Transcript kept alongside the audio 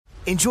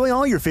Enjoy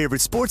all your favorite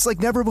sports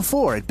like never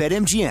before at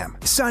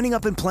BetMGM. Signing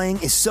up and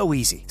playing is so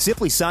easy.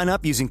 Simply sign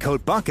up using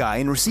code Buckeye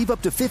and receive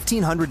up to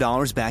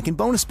 $1,500 back in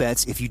bonus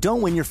bets if you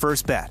don't win your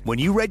first bet. When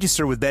you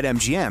register with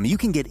BetMGM, you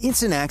can get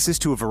instant access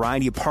to a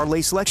variety of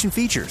parlay selection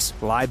features,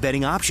 live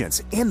betting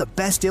options, and the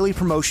best daily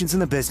promotions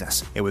in the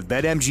business. And with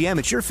BetMGM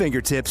at your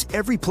fingertips,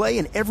 every play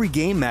and every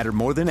game matter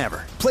more than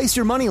ever. Place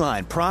your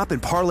moneyline, prop,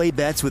 and parlay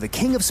bets with the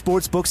king of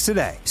sportsbooks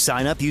today.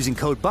 Sign up using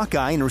code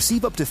Buckeye and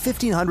receive up to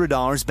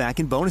 $1,500 back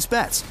in bonus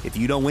bets if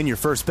you don't win your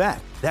first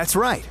bet. That's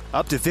right,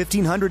 up to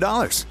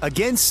 $1,500.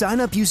 Again, sign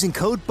up using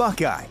code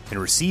Buckeye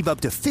and receive up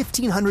to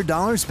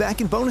 $1,500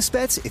 back in bonus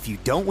bets if you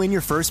don't win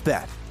your first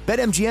bet.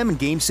 BetMGM and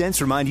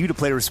GameSense remind you to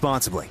play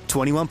responsibly.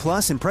 21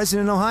 plus and present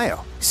in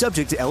Ohio.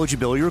 Subject to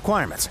eligibility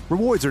requirements.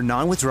 Rewards are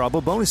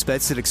non-withdrawable bonus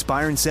bets that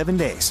expire in 7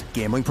 days.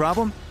 Gambling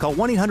problem? Call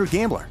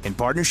 1-800-GAMBLER in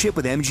partnership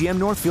with MGM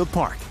Northfield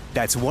Park.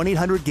 That's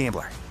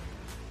 1-800-GAMBLER.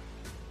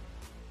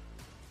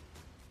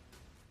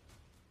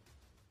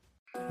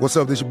 What's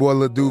up, this your boy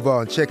Lil Duval,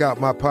 and check out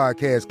my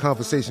podcast,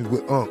 Conversations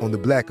with Unc, on the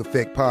Black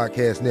Effect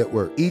Podcast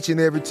Network. Each and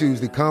every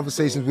Tuesday,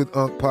 Conversations with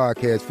Unc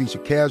podcast feature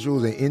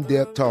casuals and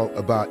in-depth talk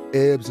about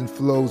ebbs and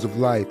flows of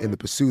life and the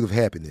pursuit of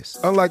happiness.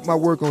 Unlike my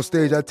work on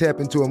stage, I tap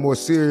into a more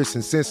serious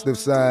and sensitive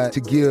side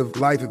to give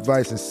life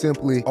advice and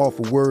simply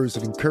offer words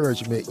of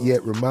encouragement,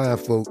 yet remind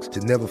folks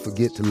to never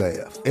forget to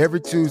laugh.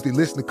 Every Tuesday,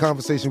 listen to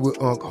Conversation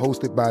with Unc,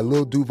 hosted by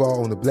Lil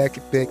Duval on the Black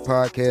Effect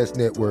Podcast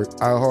Network,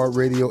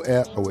 iHeartRadio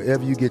app, or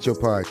wherever you get your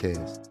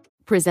podcasts.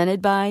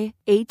 Presented by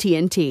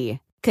AT&T.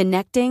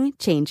 Connecting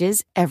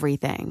changes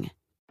everything.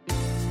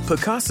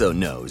 Pacaso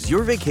knows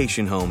your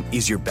vacation home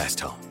is your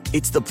best home.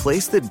 It's the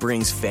place that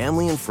brings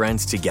family and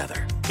friends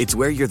together. It's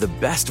where you're the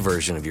best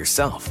version of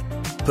yourself.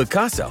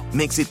 Pacaso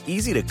makes it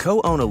easy to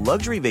co-own a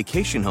luxury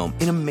vacation home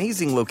in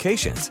amazing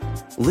locations.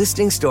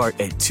 Listings start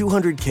at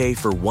 $200K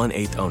for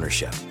 1/8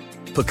 ownership.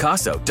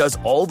 Pacaso does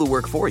all the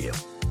work for you.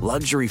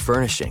 Luxury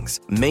furnishings,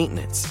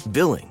 maintenance,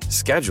 billing,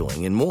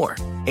 scheduling, and more.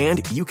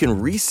 And you can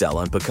resell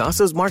on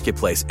Pacaso's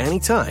marketplace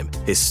anytime,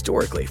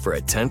 historically for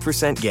a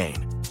 10% gain.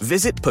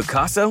 Visit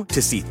Pacaso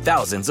to see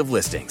thousands of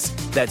listings.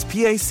 That's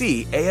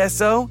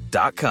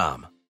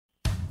PACASO.com.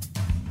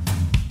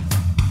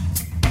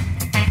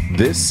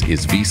 This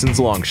is VSiN's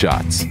Long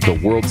Shots, the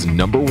world's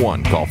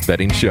 #1 golf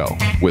betting show,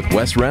 with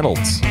Wes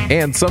Reynolds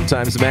and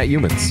sometimes Matt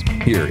Humans.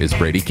 Here is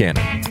Brady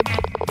Cannon.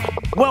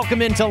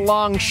 Welcome into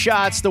Long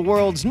Shots, the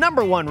world's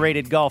 #1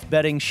 rated golf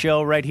betting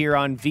show right here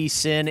on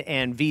VSiN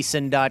and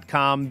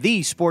VSiN.com,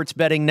 the sports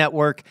betting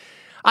network.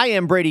 I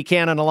am Brady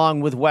Cannon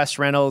along with Wes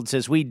Reynolds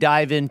as we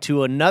dive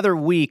into another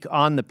week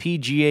on the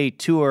PGA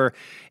Tour.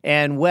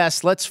 And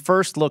Wes, let's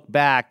first look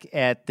back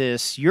at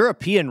this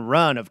European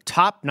run of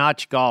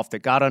top-notch golf that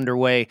got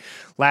underway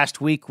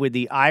last week with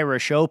the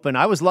Irish Open.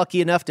 I was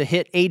lucky enough to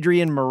hit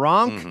Adrian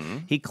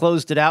Meronk. He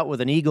closed it out with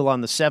an eagle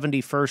on the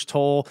 71st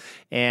hole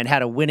and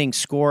had a winning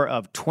score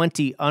of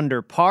 20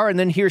 under par. And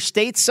then here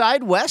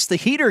stateside, Wes, the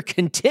heater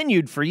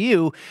continued for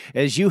you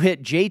as you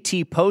hit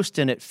JT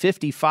Poston at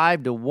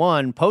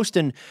 55-1.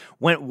 Poston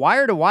went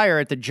wire to wire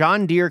at the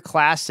John Deere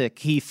Classic.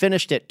 He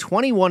finished at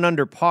 21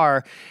 under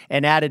par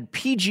and added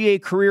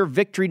PGA career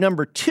victory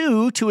number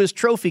 2 to his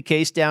trophy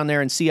case down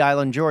there in Sea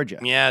Island, Georgia.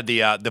 Yeah,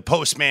 the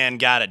postman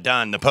got it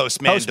done. The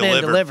postman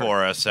delivered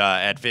for us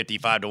at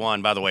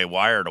 55-1. By the way,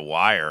 wire to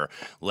wire,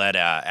 led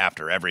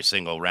after every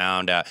single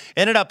round.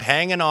 Ended up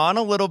hanging on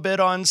a little bit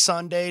on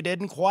Sunday.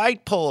 Didn't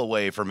quite pull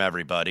away from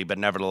everybody, but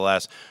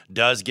nevertheless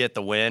does get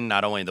the win.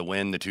 Not only the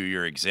win, the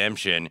 2-year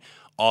exemption.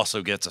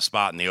 Also gets a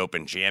spot in the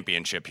Open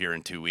Championship here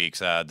in 2 weeks.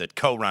 The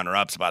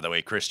co-runner-ups, by the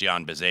way,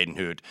 Christian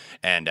Bezuidenhout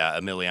and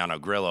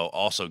Emiliano Grillo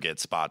also get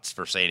spots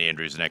for St.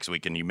 Andrews next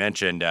week. And you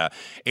mentioned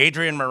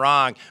Adrian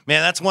Meronk.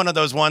 Man, that's one of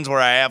those ones where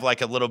I have like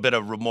a little bit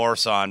of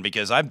remorse on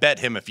because I bet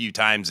him a few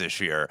times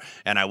this year,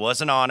 and I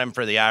wasn't on him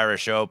for the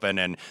Irish Open.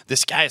 And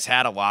this guy's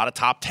had a lot of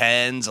top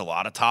 10s, a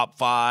lot of top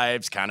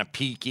 5s, kind of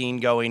peaking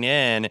going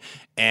in,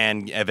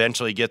 and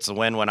eventually gets the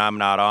win when I'm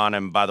not on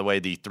him. By the way,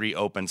 the 3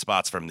 open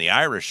spots from the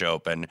Irish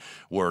Open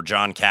were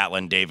John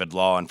Catlin, David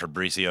Law, and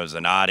Fabrizio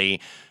Zanotti.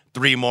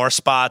 3 more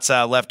spots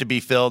left to be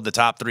filled. The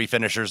top 3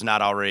 finishers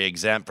not already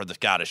exempt for the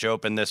Scottish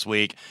Open this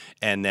week.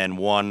 And then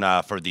one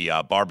for the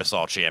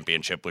Barbasol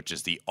Championship, which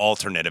is the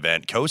alternate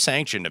event,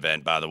 co-sanctioned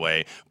event, by the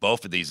way.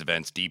 Both of these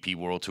events, DP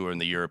World Tour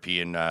and the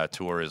European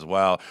Tour as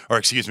well. Or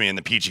excuse me, and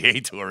the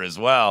PGA Tour as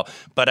well.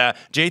 But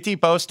JT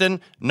Poston,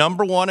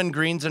 #1 in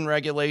greens in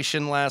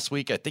regulation last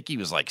week. I think he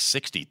was like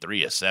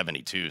 63 of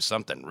 72,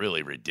 something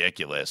really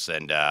ridiculous.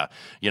 And,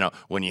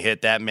 when you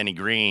hit that many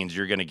greens,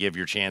 you're going to give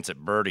your chance at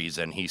birdies,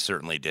 and he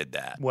certainly did did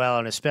that. Well,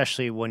 and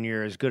especially when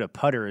you're as good a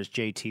putter as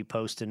JT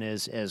Poston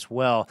is as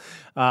well.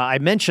 I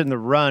mentioned the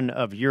run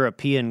of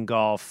European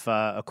golf.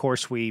 Of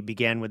course, we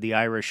began with the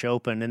Irish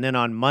Open, and then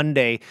on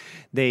Monday,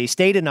 they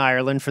stayed in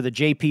Ireland for the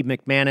J.P.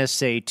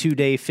 McManus, a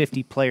 2-day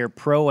 50-player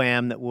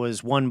Pro-Am that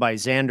was won by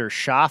Xander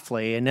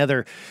Schauffele,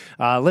 another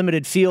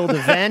limited field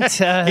event.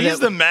 He's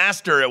the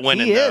master at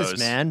winning those. He is,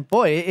 man.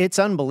 Boy, it's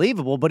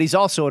unbelievable, but he's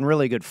also in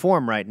really good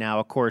form right now.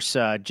 Of course,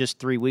 just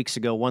 3 weeks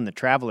ago, won the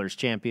Travelers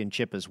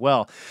Championship as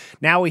well.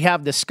 Now we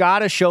have the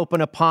Scottish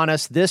Open upon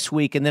us this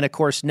week, and then, of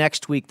course,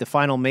 next week, the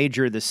final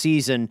major of the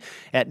season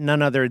at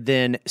none other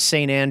than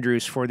St.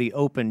 Andrews for the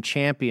Open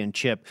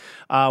Championship.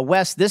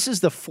 Wes, this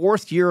is the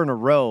fourth year in a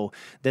row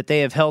that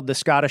they have held the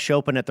Scottish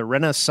Open at the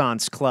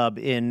Renaissance Club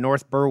in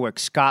North Berwick,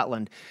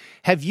 Scotland.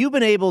 Have you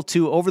been able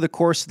to, over the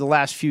course of the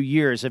last few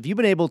years, have you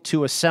been able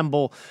to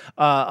assemble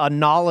a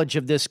knowledge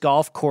of this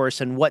golf course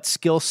and what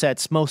skill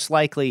sets most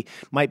likely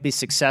might be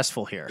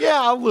successful here?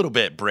 Yeah, a little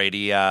bit,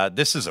 Brady.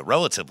 This is a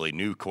relatively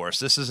new course.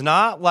 This is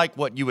not like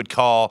what you would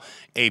call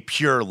a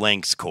pure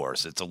links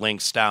course. It's a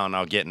links style, and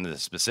I'll get into the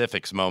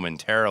specifics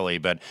momentarily,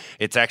 but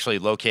it's actually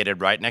located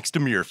right next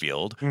to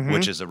Muirfield,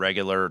 which is a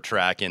regular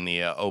track in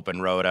the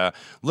open road. A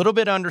little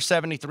bit under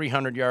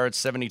 7,300 yards,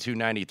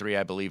 7,293,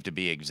 I believe, to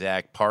be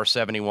exact. Par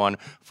 71.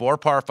 4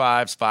 par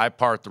 5s, 5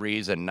 par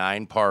 3s, and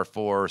 9 par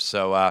 4s.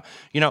 So,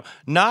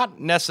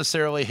 not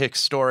necessarily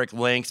historic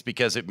links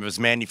because it was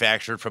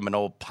manufactured from an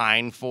old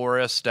pine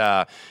forest.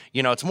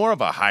 It's more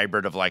of a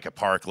hybrid of like a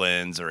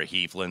Parklands or a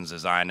Heathlands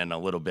design and a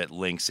little bit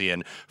linksy.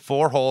 And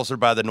 4 holes are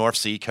by the North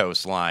Sea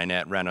coastline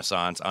at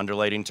Renaissance,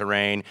 undulating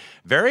terrain.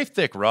 Very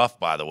thick rough,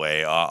 by the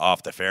way,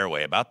 off the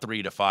fairway, about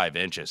 3 to 5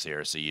 inches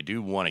here. So you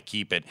do want to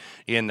keep it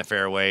in the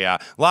fairway.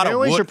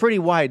 Fairways are pretty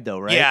wide, though,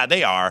 right? Yeah,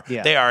 they are.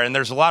 Yeah. They are. And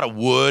there's a lot of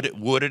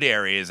wooded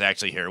areas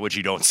actually here, which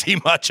you don't see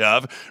much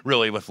of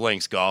really with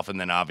links golf, and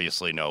then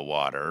obviously no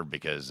water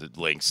because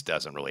links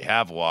doesn't really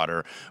have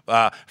water.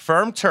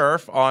 Firm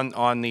turf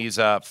on these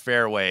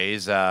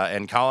fairways,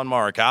 and Colin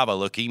Morikawa,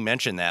 look, he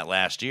mentioned that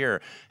last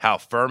year, how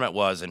firm it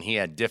was, and he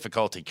had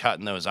difficulty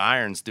cutting those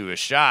irons through his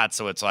shot,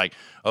 so it's like,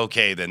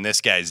 okay, then this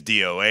guy's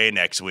DOA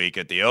next week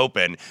at the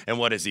Open, and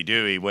what does he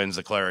do? He wins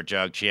the Claret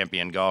Jug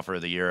Champion Golfer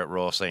of the Year at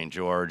Royal St.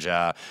 George.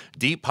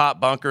 Deep pop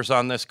bunkers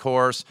on this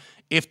course.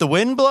 If the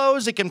wind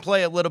blows, it can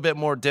play a little bit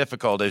more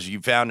difficult, as you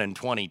found in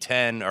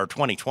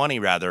 2020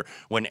 rather,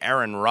 when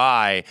Aaron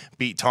Rai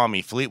beat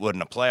Tommy Fleetwood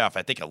in a playoff.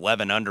 I think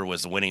 11 under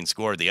was the winning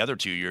score. The other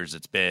 2 years,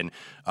 it's been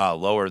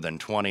lower than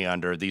 20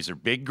 under. These are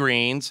big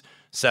greens.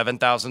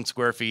 7,000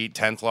 square feet,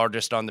 10th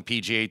largest on the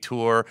PGA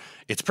Tour.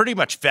 It's pretty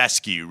much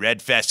fescue,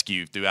 red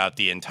fescue throughout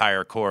the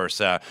entire course.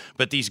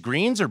 But these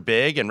greens are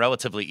big and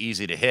relatively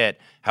easy to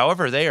hit.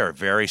 However, they are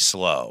very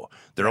slow.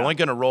 They're only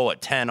going to roll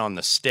at 10 on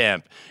the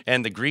stimp.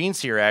 And the greens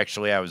here,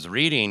 actually, I was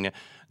reading,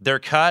 they're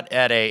cut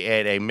at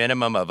a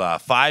minimum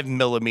of 5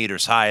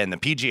 millimeters high. In the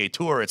PGA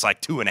Tour, it's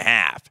like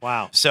 2.5.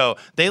 Wow. So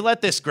they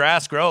let this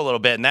grass grow a little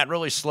bit, and that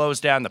really slows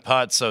down the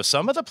putt. So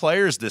some of the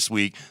players this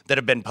week that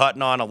have been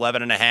putting on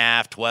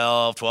 11.5,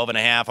 12,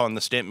 12.5 on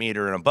the stimp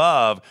meter and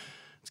above,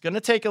 it's going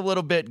to take a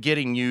little bit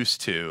getting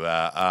used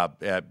to,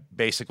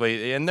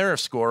 basically. And there are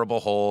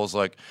scoreable holes.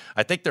 Like,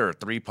 I think there are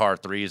 3 par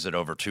 3s at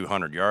over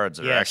 200 yards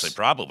that are actually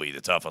probably the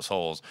toughest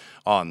holes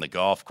on the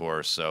golf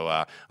course.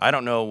 So I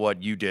don't know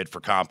what you did for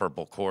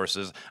comparable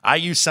courses. I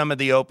use some of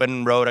the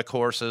open rota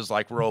courses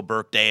like Royal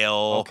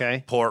Birkdale,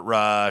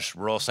 Portrush,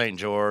 Royal St.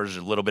 George,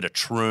 a little bit of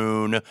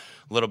Troon, a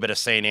little bit of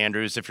St.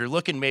 Andrews. If you're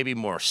looking maybe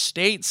more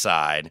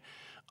stateside,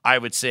 I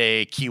would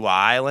say Kiawah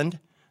Island.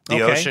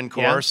 The ocean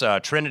course,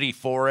 Trinity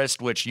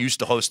Forest, which used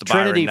to host the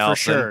Byron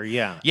Nelson. For sure,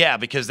 yeah. Yeah,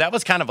 because that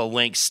was kind of a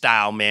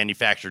link-style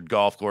manufactured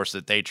golf course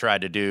that they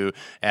tried to do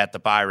at the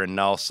Byron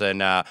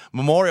Nelson.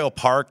 Memorial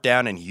Park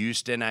down in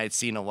Houston, I had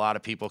seen a lot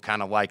of people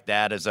kind of like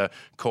that as a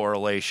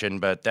correlation,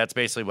 but that's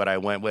basically what I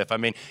went with. I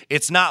mean,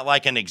 it's not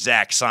like an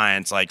exact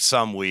science like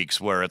some weeks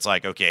where it's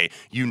like, okay,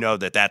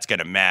 that's going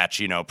to match,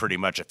 pretty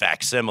much a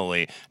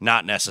facsimile.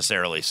 Not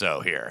necessarily so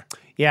here.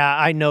 Yeah,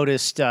 I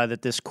noticed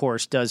that this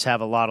course does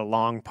have a lot of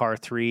long par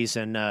 3s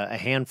and a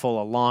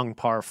handful of long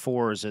par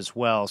 4s as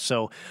well.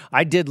 So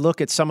I did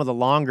look at some of the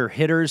longer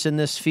hitters in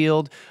this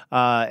field.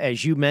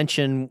 As you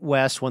mentioned,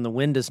 Wes, when the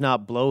wind does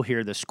not blow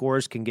here, the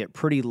scores can get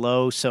pretty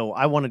low. So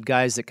I wanted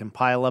guys that can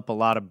pile up a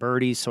lot of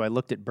birdies. So I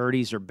looked at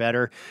birdies or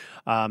better.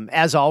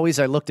 As always,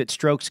 I looked at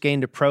strokes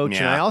gained approach,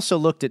 and I also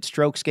looked at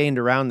strokes gained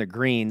around the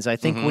greens. I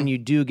think when you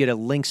do get a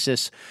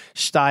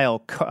Linksys-style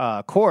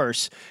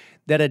course,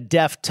 that a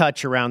deft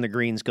touch around the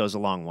greens goes a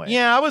long way.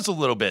 Yeah, I was a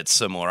little bit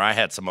similar. I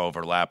had some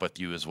overlap with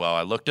you as well.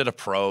 I looked at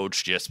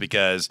approach just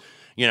because,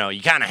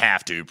 you kind of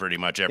have to pretty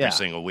much every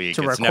single week. It's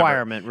a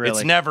requirement, really.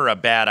 It's never a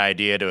bad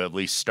idea to at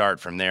least start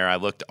from there. I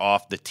looked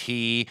off the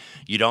tee.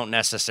 You don't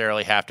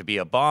necessarily have to be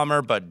a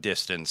bomber, but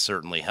distance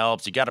certainly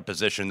helps. You got to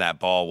position that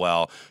ball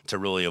well to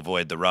really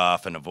avoid the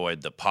rough and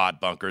avoid the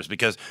pot bunkers,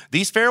 because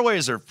these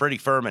fairways are pretty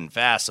firm and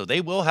fast, so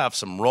they will have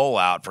some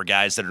rollout for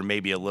guys that are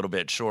maybe a little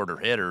bit shorter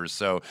hitters.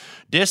 So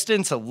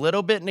distance a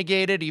little bit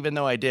negated, even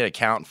though I did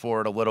account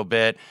for it a little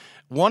bit.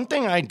 One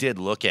thing I did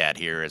look at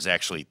here is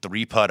actually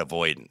 3-putt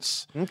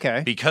avoidance.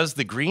 Okay. Because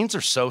the greens are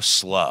so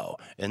slow,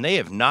 and they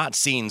have not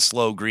seen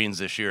slow greens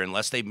this year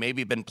unless they've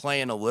maybe been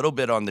playing a little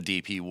bit on the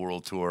DP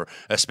World Tour,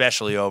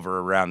 especially over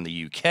around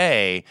the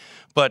UK.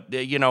 But,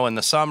 in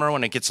the summer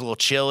when it gets a little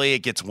chilly, it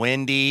gets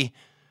windy,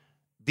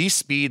 these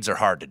speeds are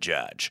hard to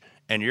judge.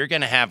 And you're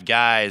going to have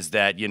guys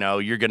that,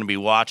 you're going to be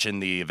watching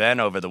the event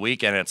over the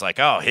weekend, and it's like,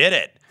 oh, hit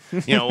it.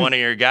 One of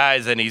your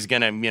guys, and he's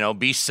going to,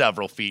 be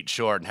several feet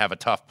short and have a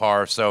tough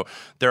par. So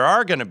there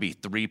are going to be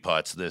 3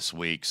 putts this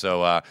week.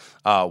 So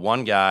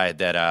one guy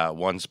that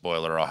one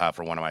spoiler I'll have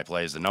for one of my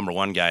plays, the number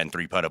 1 guy in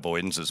 3-putt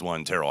avoidance is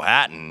one Tyrrell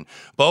Hatton,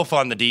 both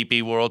on the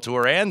DP World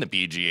Tour and the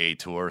PGA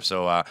Tour.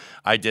 So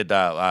I did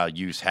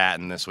use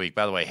Hatton this week.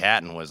 By the way,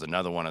 Hatton was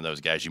another one of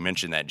those guys. You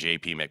mentioned that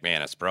JP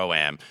McManus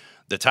Pro-Am.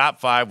 The top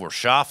 5 were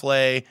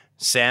Schauffele,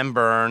 Sam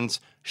Burns,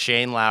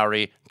 Shane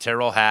Lowry,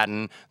 Tyrrell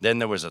Hatton. Then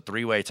there was a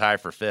 3-way tie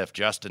for 5th,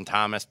 Justin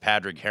Thomas,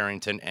 Padraig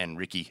Harrington, and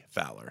Ricky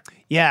Fowler.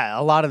 Yeah,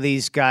 a lot of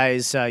these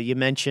guys, you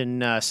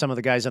mentioned some of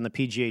the guys on the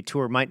PGA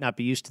Tour might not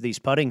be used to these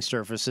putting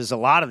surfaces. A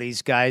lot of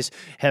these guys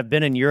have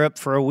been in Europe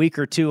for a week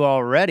or two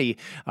already,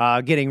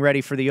 getting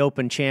ready for the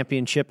Open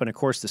Championship and, of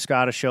course, the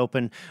Scottish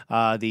Open,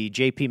 the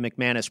JP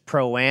McManus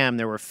Pro-Am.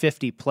 There were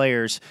 50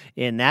 players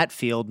in that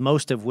field,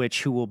 most of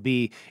which who will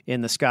be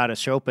in the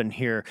Scottish Open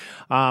here.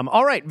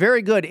 All right,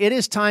 very good. It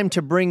is time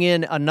to bring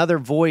in another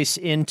voice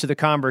into the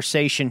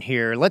conversation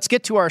here. Let's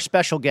get to our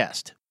special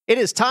guest. It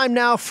is time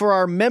now for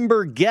our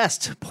member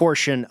guest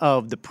portion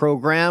of the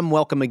program.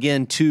 Welcome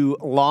again to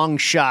Long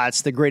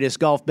Shots, the greatest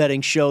golf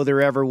betting show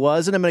there ever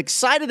was. And I'm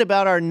excited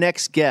about our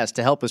next guest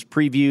to help us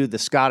preview the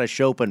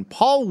Scottish Open,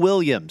 Paul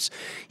Williams.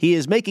 He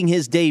is making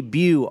his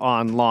debut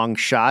on Long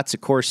Shots. Of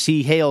course,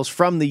 he hails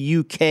from the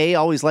UK.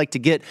 Always like to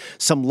get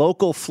some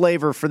local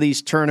flavor for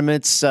these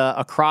tournaments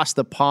across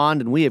the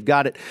pond, and we have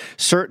got it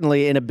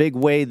certainly in a big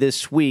way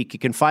this week. You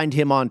can find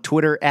him on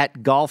Twitter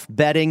at Golf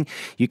Betting.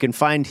 You can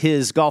find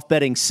his golf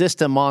betting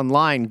system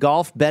online,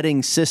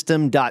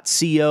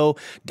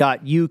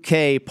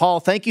 golfbettingsystem.co.uk. Paul,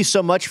 thank you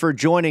so much for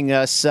joining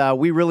us.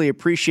 We really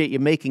appreciate you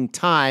making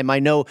time. I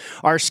know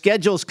our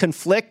schedules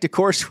conflict, of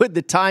course, with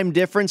the time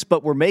difference,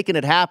 but we're making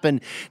it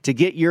happen to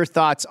get your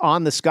thoughts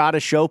on the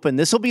Scottish Open.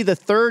 This will be the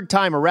 3rd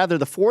time, or rather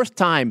the 4th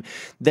time,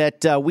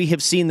 that we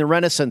have seen the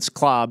Renaissance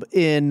Club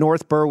in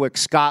North Berwick,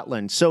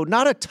 Scotland. So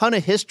not a ton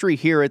of history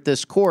here at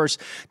this course.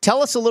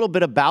 Tell us a little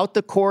bit about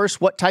the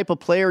course, what type of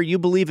player you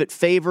believe it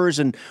favors,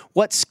 and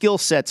what skill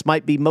sets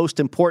might be most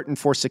important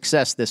for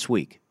success this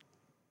week.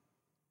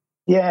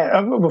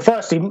 Yeah, well,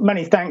 firstly,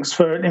 many thanks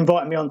for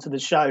inviting me onto the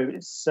show.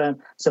 It's a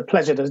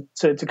pleasure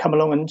to come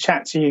along and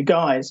chat to you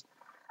guys.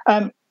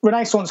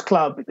 Renaissance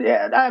Club,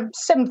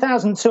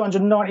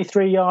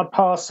 7,293-yard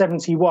par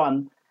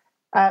 71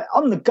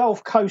 on the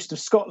Gulf Coast of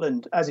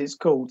Scotland, as it's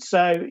called.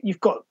 So you've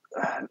got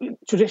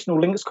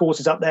traditional links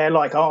courses up there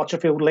like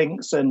Archerfield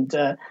Links and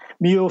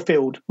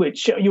Muirfield,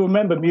 which you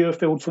remember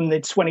Muirfield from the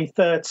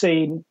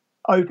 2013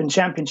 Open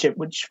Championship,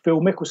 which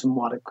Phil Mickelson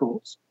won, of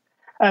course.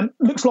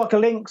 Looks like a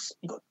links.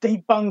 You've got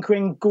deep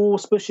bunkering,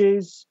 gorse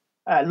bushes,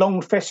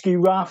 long fescue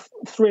rough,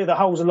 3 of the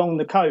holes along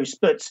the coast,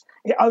 but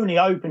it only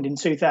opened in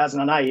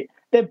 2008.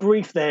 Their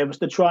brief there was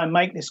to try and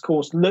make this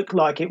course look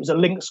like it was a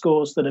links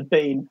course that had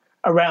been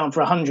around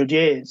for 100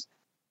 years.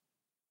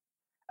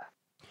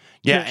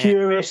 Yeah,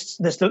 curious.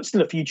 There's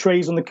still a few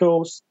trees on the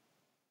course.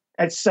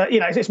 It's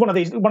it's one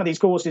of these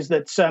courses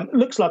that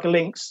looks like a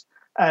links,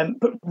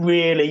 but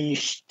really you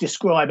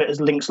describe it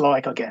as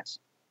links-like, I guess.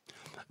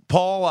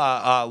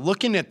 Paul,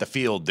 looking at the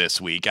field this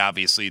week,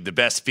 obviously the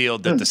best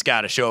field that the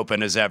Scottish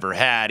Open has ever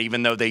had,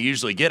 even though they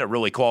usually get a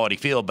really quality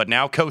field, but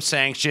now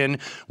co-sanctioned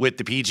with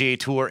the PGA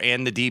Tour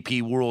and the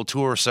DP World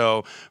Tour.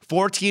 So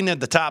 14 of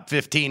the top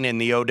 15 in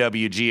the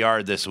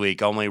OWGR this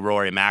week. Only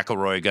Rory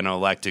McIlroy going to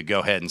elect to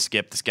go ahead and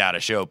skip the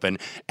Scottish Open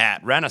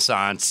at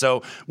Renaissance.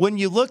 So when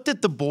you looked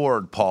at the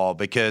board, Paul,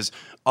 because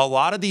a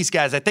lot of these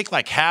guys, I think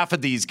like half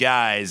of these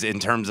guys in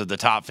terms of the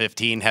top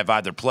 15 have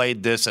either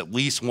played this at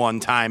least one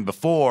time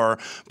before,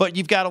 but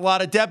you've got a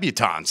lot of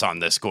debutantes on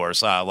this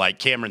course, like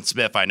Cameron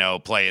Smith, I know,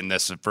 playing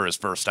this for his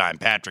first time.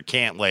 Patrick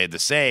Cantlay, the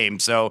same.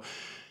 So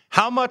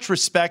how much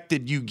respect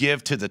did you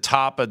give to the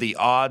top of the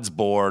odds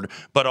board,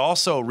 but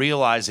also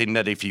realizing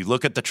that if you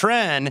look at the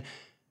trend,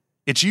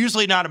 it's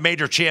usually not a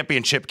major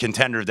championship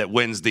contender that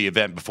wins the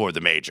event before the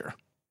major?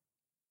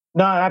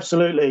 No,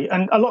 absolutely.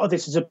 And a lot of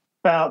this is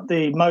about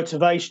the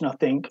motivation, I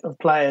think, of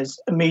players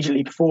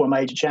immediately before a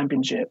major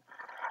championship.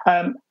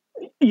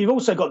 You've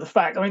also got the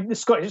fact, I mean, the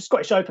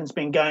Scottish Open's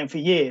been going for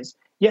years.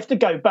 You have to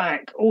go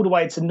back all the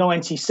way to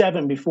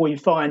 97 before you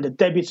find a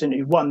debutant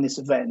who won this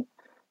event.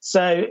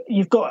 So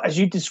you've got, as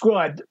you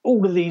described,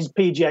 all of these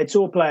PGA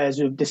Tour players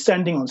who are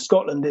descending on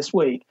Scotland this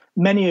week,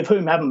 many of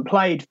whom haven't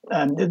played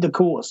the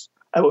course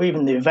or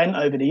even the event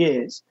over the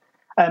years.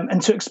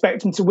 And to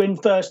expect them to win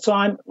first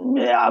time,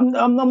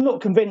 I'm not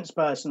convinced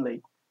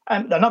personally.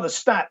 Another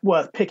stat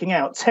worth picking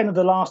out, 10 of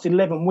the last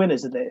 11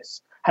 winners of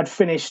this had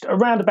finished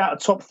around about a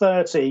top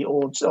 30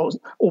 or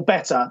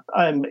better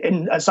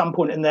at some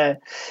point in their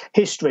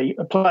history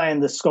of playing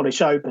the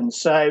Scottish Open.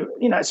 So,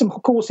 some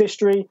course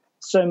history,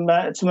 some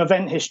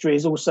event history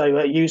is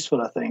also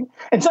useful, I think.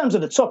 In terms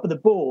of the top of the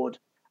board,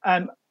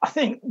 I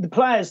think the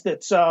players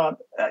that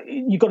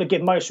you've got to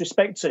give most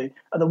respect to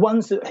are the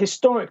ones that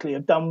historically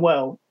have done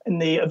well in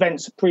the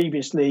events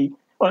previously,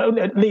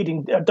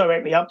 leading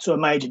directly up to a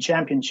major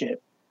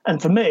championship.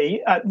 And for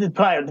me, the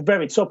player at the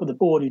very top of the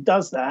board who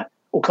does that,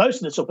 or close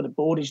to the top of the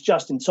board, is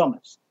Justin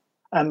Thomas.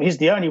 He's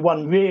the only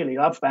one really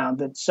I've found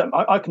that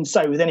I can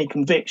say with any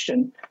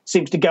conviction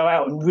seems to go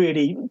out and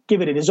really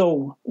give it his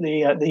all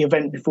the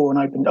event before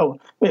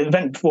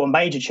a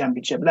major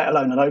championship, let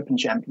alone an Open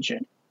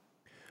championship.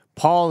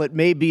 Paul, it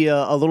may be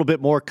a little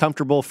bit more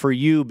comfortable for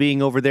you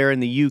being over there in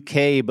the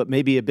UK, but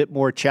maybe a bit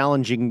more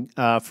challenging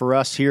for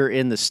us here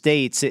in the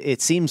States.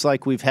 It seems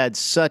like we've had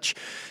such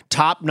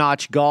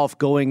top-notch golf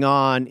going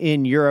on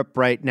in Europe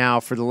right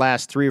now for the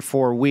last 3 or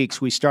 4 weeks.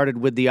 We started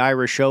with the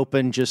Irish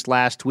Open just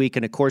last week,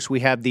 and of course we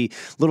have the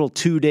little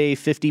 2-day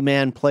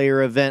 50-man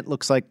player event.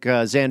 Looks like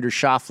Xander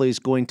Schauffele is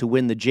going to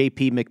win the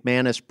JP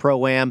McManus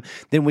Pro-Am.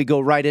 Then we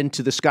go right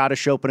into the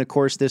Scottish Open, of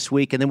course, this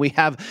week, and then we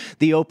have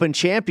the Open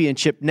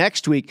Championship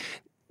next week.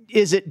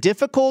 Is it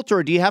difficult,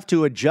 or do you have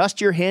to adjust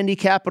your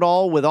handicap at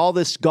all with all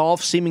this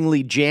golf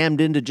seemingly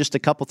jammed into just a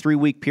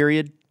 3-week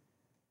period?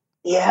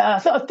 Yeah,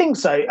 I think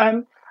so.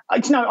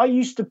 I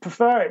used to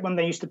prefer it when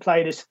they used to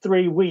play this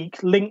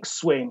 3-week links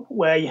swing,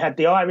 where you had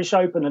the Irish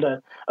Open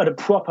at a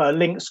proper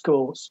links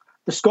course,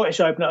 the Scottish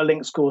Open at a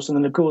links course, and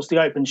then, of course,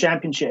 the Open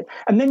Championship.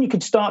 And then you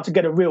could start to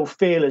get a real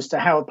feel as to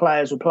how the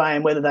players were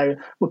playing, whether they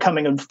were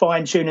coming and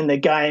fine-tuning their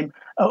game,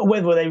 or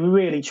whether they were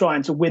really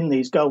trying to win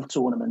these golf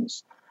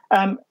tournaments.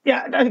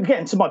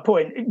 Again, to my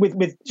point,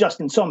 with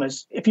Justin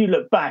Thomas, if you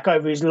look back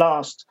over his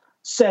last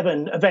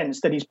 7 events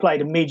that he's played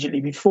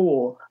immediately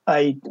before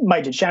a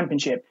major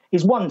championship,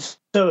 he's won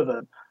 2 of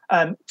them.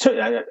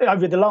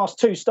 Over the last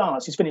 2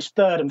 starts, he's finished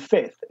 3rd and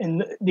 5th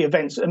in the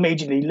events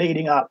immediately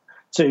leading up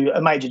to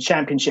a major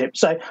championship.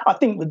 So I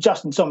think with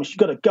Justin Thomas, you've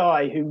got a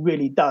guy who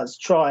really does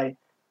try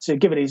to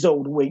give it his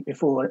all the week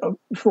before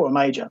a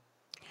major.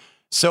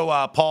 So,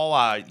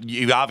 Paul,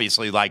 you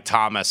obviously like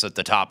Thomas at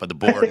the top of the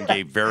board and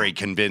gave very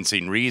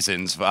convincing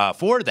reasons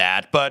for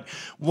that. But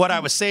what I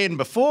was saying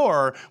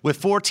before, with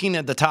 14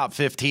 of the top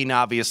 15,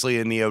 obviously,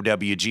 in the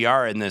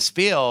OWGR in this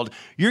field,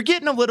 you're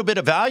getting a little bit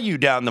of value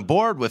down the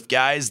board with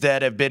guys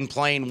that have been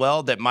playing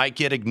well that might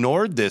get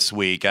ignored this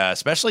week,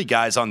 especially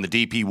guys on the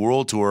DP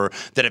World Tour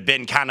that have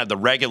been kind of the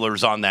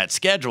regulars on that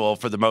schedule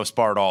for the most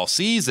part all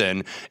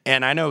season.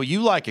 And I know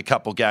you like a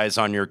couple guys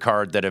on your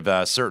card that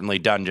have certainly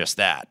done just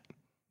that.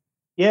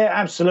 Yeah,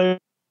 absolutely.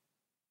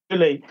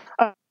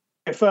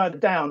 Further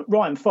down,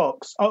 Ryan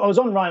Fox. I was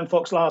on Ryan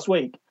Fox last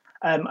week,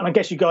 and I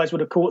guess you guys would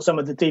have caught some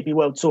of the DP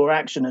World Tour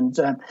action.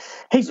 And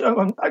he's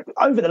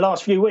over the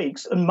last few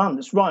weeks and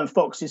months, Ryan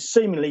Fox has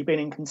seemingly been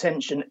in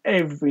contention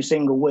every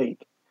single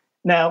week.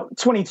 Now,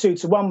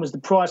 22-1 was the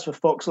price for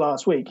Fox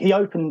last week. He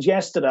opened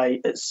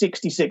yesterday at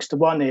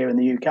 66-1 here in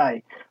the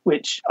UK,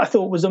 which I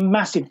thought was a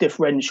massive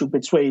differential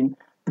between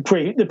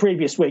the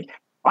previous week.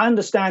 I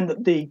understand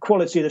that the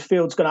quality of the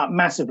field's gone up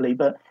massively,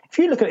 but if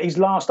you look at his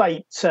last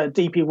 8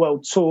 DP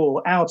World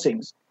Tour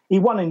outings, he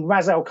won in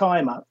Ras Al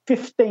Khaimah,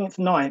 15th,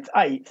 9th,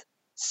 8th,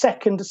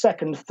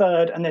 2nd,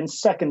 3rd, and then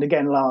 2nd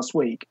again last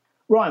week.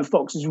 Ryan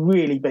Fox has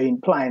really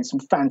been playing some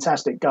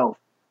fantastic golf.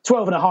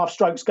 12.5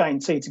 strokes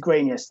gained tee to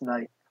green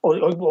yesterday, or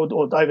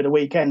over the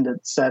weekend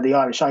at the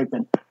Irish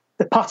Open.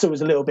 The putter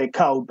was a little bit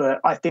cold, but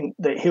I think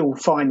that he'll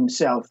find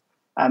himself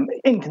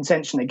in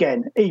contention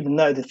again, even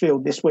though the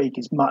field this week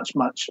is much,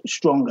 much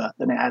stronger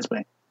than it has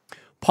been.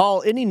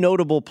 Paul, any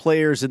notable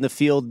players in the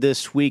field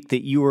this week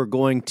that you are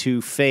going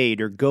to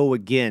fade or go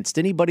against?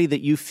 Anybody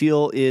that you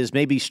feel is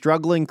maybe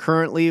struggling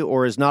currently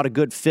or is not a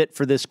good fit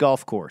for this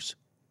golf course?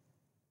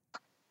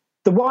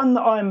 The one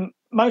that I'm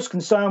most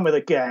concerned with,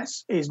 I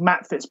guess, is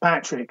Matt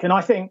Fitzpatrick. And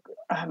I think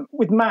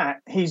with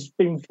Matt, he's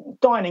been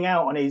dining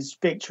out on his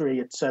victory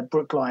at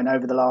Brookline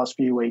over the last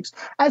few weeks.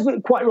 As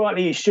quite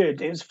rightly he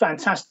should. It was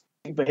fantastic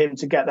for him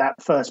to get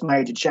that first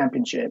major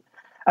championship.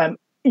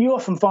 You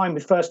often find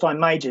with first-time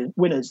major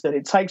winners that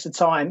it takes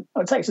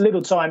a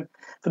little time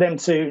for them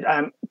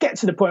to get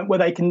to the point where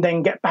they can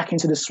then get back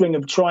into the swing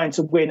of trying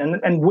to win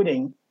and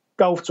winning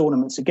golf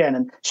tournaments again.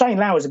 And Shane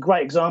Lowry is a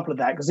great example of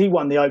that because he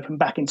won the Open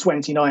back in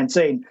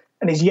 2019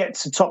 and is yet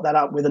to top that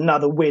up with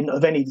another win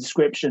of any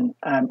description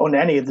on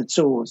any of the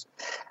tours.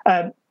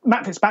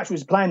 Matt Fitzpatrick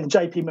is playing the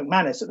JP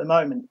McManus at the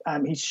moment.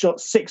 He shot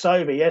 6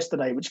 over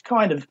yesterday, which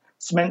kind of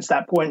cements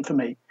that point for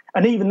me.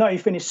 And even though he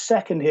finished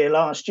 2nd here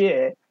last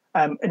year,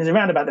 and is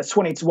around about the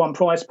 20-1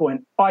 price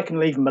point, I can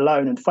leave him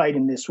alone and fade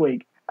him this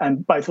week,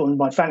 both on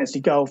my fantasy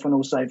golf and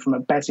also from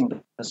a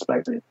betting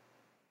perspective.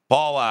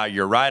 Paul,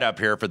 you're right up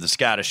here for the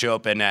Scottish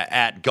Open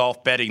at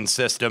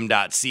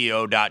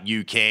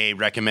golfbettingsystem.co.uk.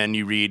 Recommend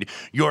you read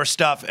your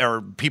stuff,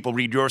 or people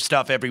read your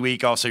stuff every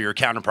week. Also, your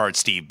counterpart,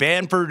 Steve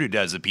Banford, who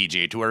does the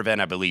PGA Tour event.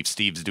 I believe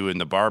Steve's doing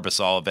the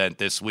Barbasol event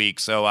this week.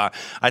 So I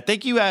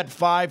think you had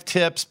 5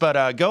 tips,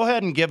 but go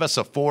ahead and give us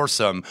a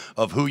foursome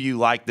of who you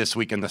like this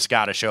week in the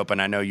Scottish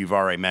Open. I know you've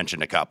already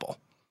mentioned a couple.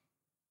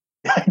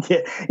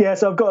 Yeah,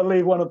 so I've got to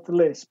leave one off the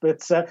list,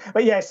 but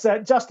yes,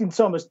 Justin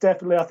Thomas,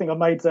 definitely. I think I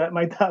made that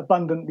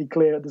abundantly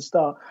clear at the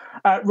start.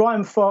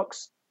 Ryan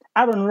Fox,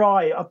 Aaron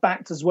Rai I've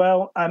backed as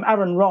well.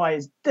 Aaron Rai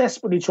is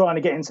desperately trying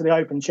to get into the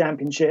Open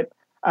Championship.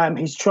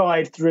 He's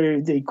tried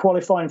through the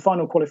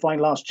final qualifying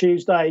last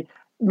Tuesday,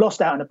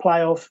 lost out in a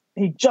playoff.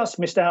 He just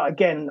missed out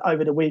again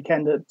over the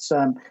weekend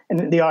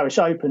in the Irish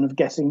Open of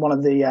getting one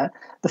of the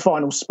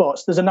final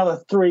spots. There's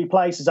another 3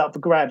 places up for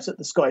grabs at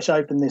the Scottish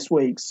Open this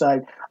week,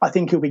 so I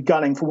think he'll be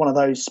gunning for one of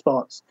those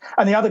spots.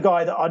 And the other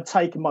guy that I'd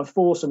take in my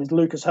foursome is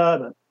Lucas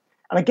Herbert.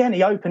 And again,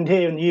 he opened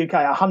here in the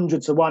UK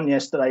 100-1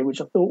 yesterday, which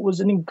I thought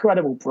was an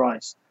incredible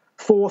price.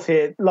 4th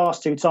here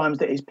last 2 times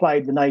that he's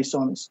played the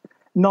Naissance.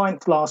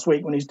 9th last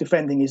week when he's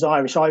defending his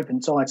Irish Open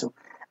title.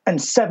 And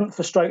 7th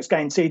for strokes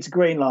gained tee to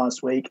green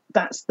last week.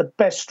 That's the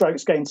best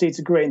strokes gained tee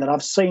to green that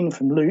I've seen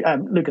from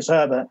Lucas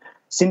Herbert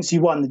since he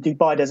won the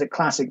Dubai Desert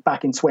Classic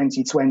back in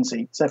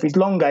 2020. So if his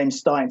long game's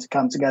starting to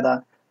come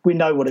together, we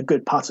know what a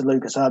good putter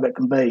Lucas Herbert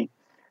can be.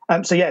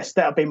 So yes,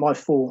 that'll be my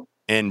 4.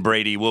 And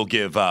Brady, we'll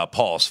give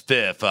Paul's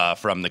 5th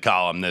from the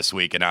column this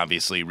week and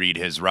obviously read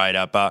his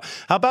write-up.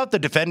 How about the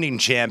defending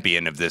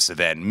champion of this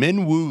event,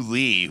 Min Woo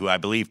Lee, who I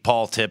believe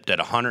Paul tipped at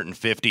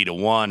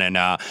 150-1. And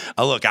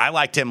look, I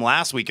liked him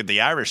last week at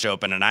the Irish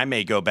Open, and I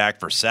may go back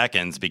for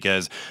seconds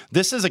because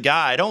this is a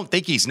guy, I don't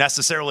think he's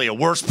necessarily a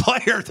worse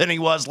player than he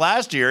was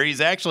last year.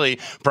 He's actually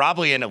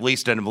probably at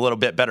least in a little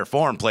bit better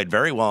form, played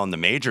very well in the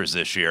majors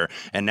this year.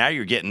 And now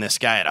you're getting this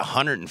guy at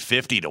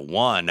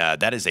 150-1.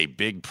 That is a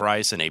big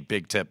price and a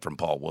big tip from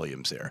Paul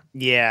Williams here.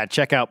 Yeah,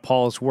 check out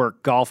Paul's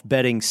work,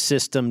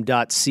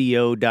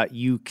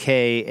 golfbettingsystem.co.uk,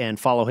 and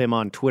follow him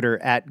on Twitter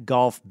at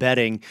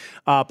golfbetting.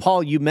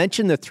 Paul, you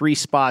mentioned the 3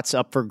 spots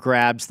up for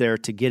grabs there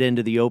to get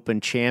into the Open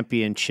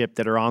Championship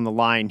that are on the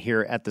line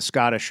here at the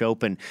Scottish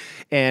Open.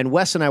 And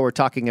Wes and I were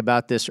talking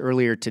about this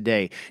earlier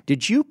today.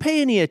 Did you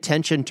pay any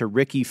attention to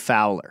Ricky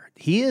Fowler?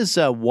 He has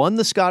won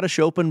the Scottish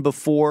Open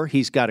before.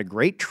 He's got a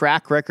great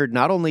track record,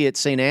 not only at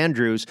St.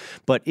 Andrews,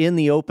 but in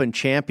the Open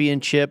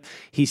Championship.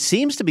 He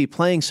seems to be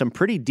playing some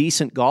pretty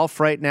decent golf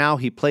right now.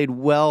 He played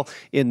well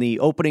in the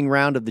opening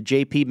round of the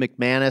JP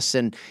McManus.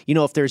 And, you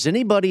know, if there's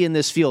anybody in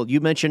this field,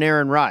 you mentioned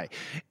Aaron Rai.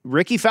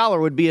 Ricky Fowler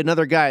would be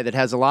another guy that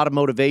has a lot of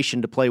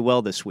motivation to play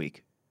well this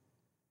week.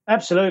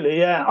 Absolutely,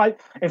 yeah.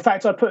 In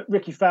fact, I put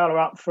Ricky Fowler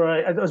up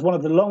as one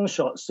of the long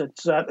shots at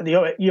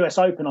the US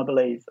Open, I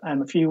believe,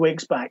 a few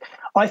weeks back.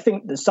 I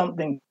think there's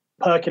something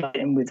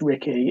percolating with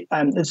Ricky,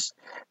 and there's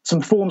some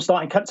form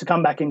starting to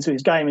come back into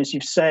his game, as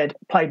you've said.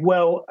 Played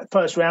well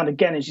first round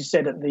again, as you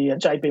said, at the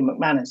JP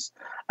McManus.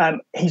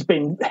 He's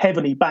been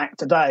heavily backed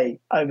today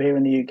over here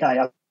in the UK.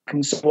 I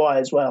can see why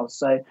as well.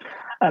 So,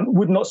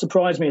 would not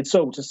surprise me at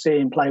all to see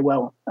him play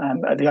well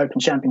at the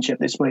Open Championship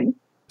this week.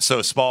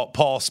 So,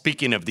 Paul,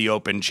 speaking of the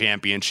Open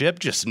Championship,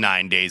 just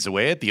 9 days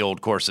away at the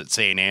old course at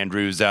St.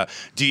 Andrews,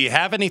 do you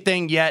have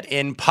anything yet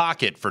in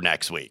pocket for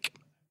next week?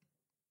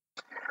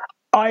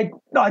 I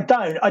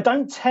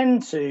don't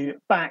tend to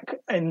back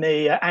in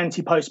the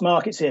anti-post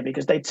markets here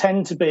because they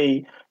tend to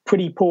be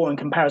pretty poor in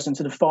comparison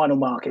to the final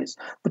markets.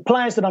 The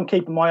players that I'm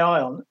keeping my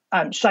eye on,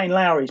 Shane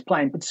Lowry is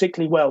playing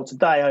particularly well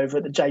today over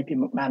at the JP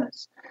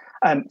McManus.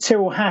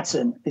 Tyrrell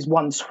Hatton is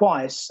won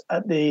twice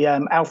at the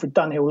Alfred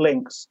Dunhill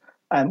Links,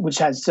 which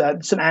has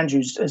St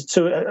Andrews as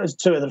two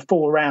of the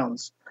 4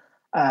 rounds.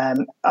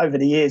 Over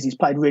the years, he's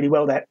played really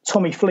well there.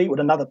 Tommy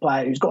Fleetwood, another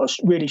player who's got a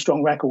really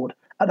strong record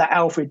at that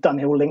Alfred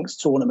Dunhill Links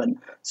tournament.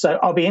 So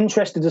I'll be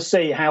interested to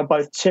see how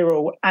both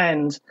Tyrrell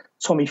and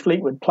Tommy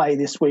Fleetwood play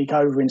this week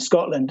over in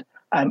Scotland,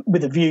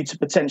 with a view to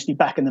potentially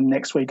backing them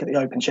next week at the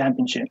Open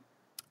Championship.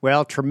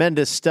 Well,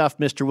 tremendous stuff,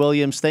 Mr.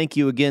 Williams. Thank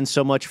you again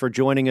so much for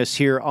joining us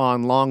here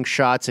on Long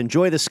Shots.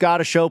 Enjoy the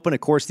Scottish Open,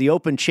 of course, the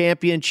Open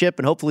Championship,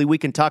 and hopefully we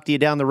can talk to you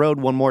down the road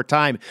one more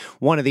time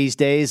one of these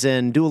days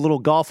and do a little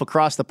golf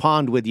across the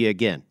pond with you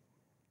again.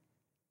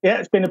 Yeah,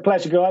 it's been a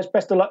pleasure, guys.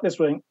 Best of luck this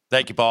week.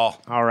 Thank you, Paul.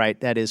 All right,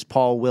 that is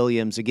Paul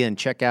Williams. Again,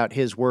 check out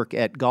his work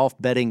at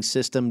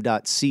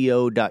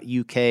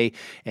golfbettingsystem.co.uk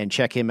and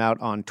check him out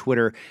on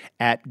Twitter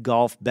at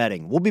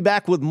golfbetting. We'll be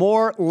back with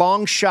more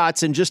Long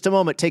Shots in just a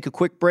moment. Take a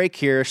quick break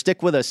here.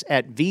 Stick with us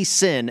at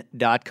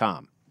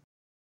vsin.com.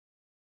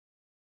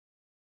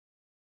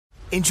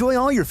 Enjoy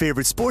all your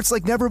favorite sports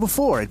like never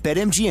before at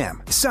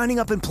BetMGM. Signing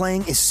up and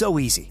playing is so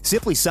easy.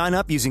 Simply sign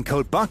up using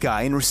code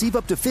Buckeye and receive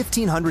up to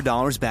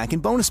 $1,500 back in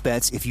bonus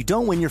bets if you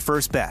don't win your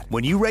first bet.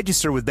 When you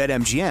register with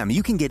BetMGM,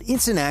 you can get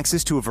instant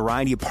access to a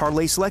variety of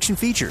parlay selection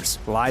features,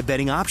 live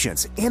betting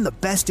options, and the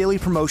best daily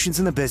promotions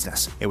in the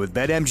business. And with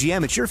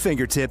BetMGM at your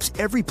fingertips,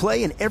 every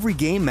play and every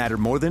game matter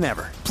more than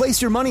ever.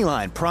 Place your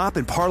moneyline, prop,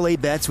 and parlay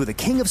bets with the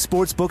king of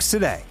sportsbooks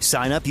today.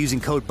 Sign up using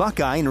code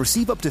Buckeye and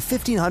receive up to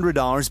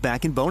 $1,500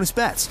 back in bonus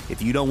bets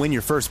if you don't win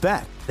your first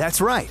bet.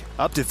 That's right,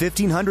 up to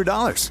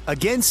 $1,500.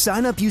 Again,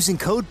 sign up using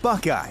code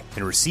Buckeye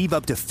and receive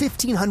up to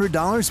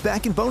 $1,500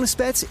 back in bonus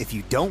bets if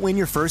you don't win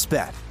your first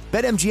bet.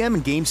 BetMGM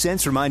and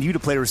GameSense remind you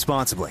to play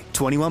responsibly.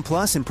 21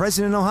 plus and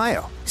present in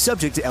Ohio.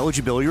 Subject to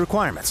eligibility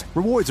requirements.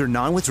 Rewards are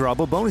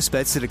non-withdrawable bonus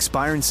bets that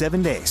expire in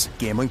 7 days.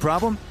 Gambling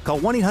problem? Call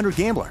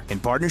 1-800-GAMBLER in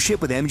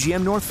partnership with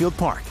MGM Northfield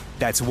Park.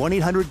 That's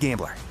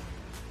 1-800-GAMBLER.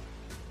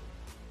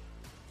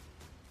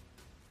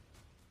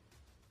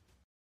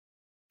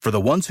 For the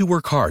ones who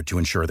work hard to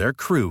ensure their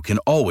crew can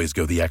always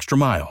go the extra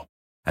mile,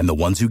 and the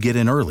ones who get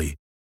in early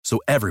so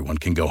everyone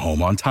can go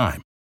home on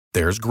time,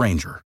 there's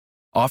Grainger,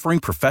 offering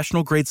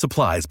professional-grade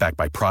supplies backed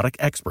by product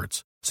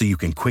experts so you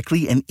can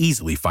quickly and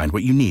easily find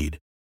what you need.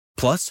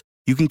 Plus,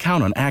 you can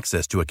count on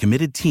access to a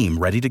committed team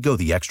ready to go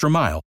the extra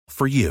mile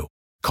for you.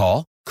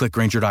 Call, click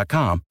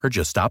Grainger.com, or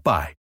just stop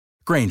by.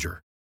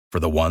 Grainger, for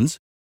the ones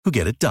who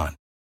get it done.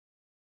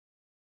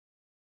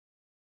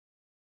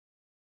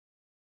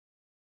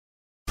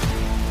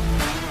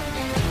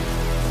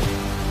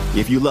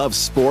 If you love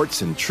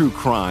sports and true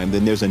crime,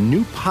 then there's a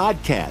new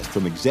podcast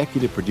from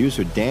executive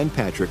producer Dan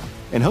Patrick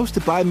and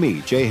hosted by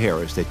me, Jay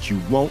Harris, that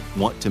you won't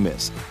want to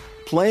miss.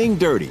 Playing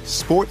Dirty: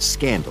 Sports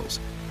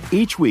Scandals.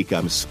 Each week,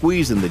 I'm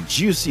squeezing the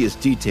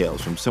juiciest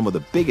details from some of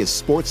the biggest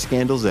sports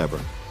scandals ever.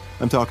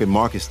 I'm talking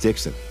Marcus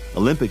Dixon,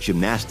 Olympic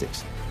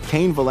gymnastics,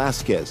 Cain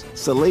Velasquez,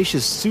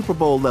 salacious Super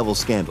Bowl-level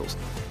scandals.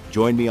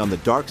 Join me on the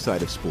dark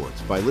side of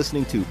sports by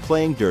listening to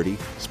Playing Dirty: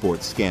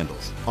 Sports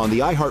Scandals on the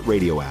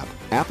iHeartRadio app,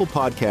 Apple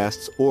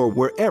Podcasts, or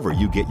wherever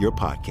you get your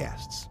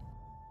podcasts.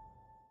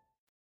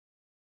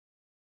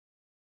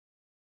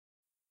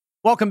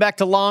 Welcome back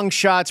to Long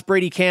Shots.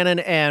 Brady Cannon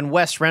and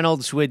Wes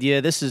Reynolds with you.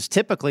 This is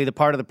typically the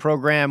part of the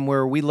program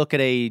where we look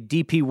at a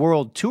DP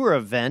World Tour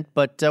event,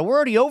 but we're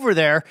already over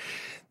there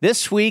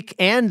this week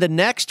and the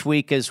next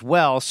week as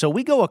well. So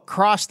we go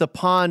across the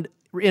pond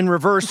in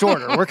reverse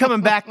order. We're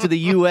coming back to the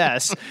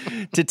U.S.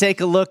 to take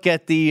a look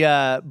at the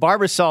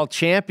Barbasol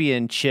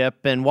Championship.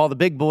 And while the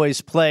big boys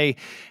play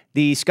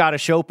the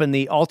Scottish Open,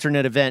 the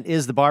alternate event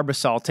is the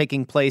Barbasol,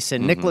 taking place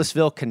in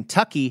Nicholasville,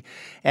 Kentucky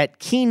at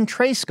Keene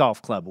Trace Golf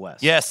Club,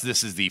 West. Yes,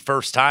 this is the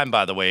first time,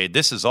 by the way.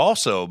 This is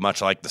also,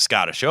 much like the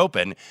Scottish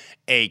Open,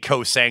 a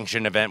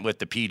co-sanctioned event with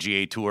the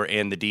PGA Tour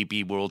and the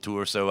DP World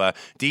Tour. So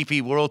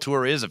DP World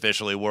Tour is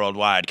officially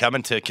worldwide.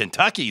 Coming to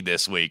Kentucky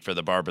this week for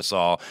the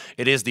Barbasol.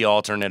 It is the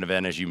alternate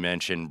event, as you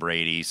mentioned,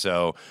 Brady.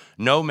 So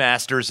no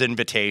Masters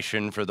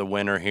invitation for the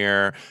winner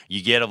here.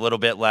 You get a little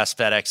bit less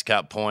FedEx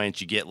Cup points.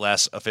 You get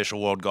less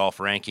official World Golf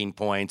Ranking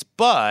points.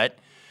 But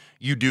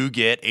you do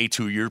get a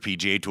 2-year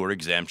PGA Tour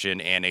exemption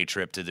and a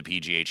trip to the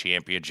PGA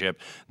Championship.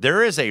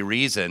 There is a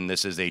reason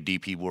this is a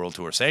DP World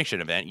Tour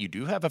sanctioned event. You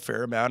do have a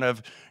fair amount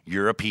of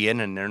European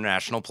and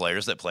international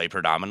players that play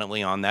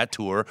predominantly on that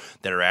tour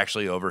that are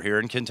actually over here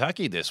in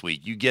Kentucky this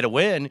week. You get a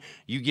win,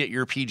 you get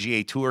your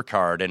PGA Tour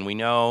card, and we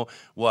know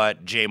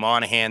what Jay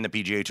Monahan, the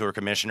PGA Tour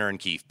commissioner, and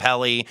Keith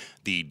Pelley,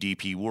 the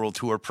DP World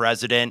Tour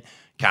president,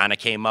 kind of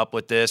came up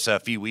with this a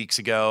few weeks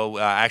ago.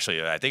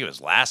 Actually, I think it was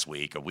last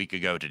week, a week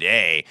ago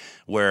today,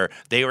 where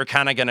they were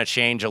kind of going to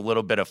change a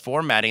little bit of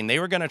formatting. They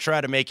were going to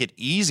try to make it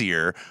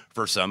easier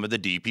for some of the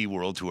DP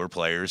World Tour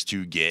players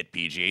to get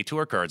PGA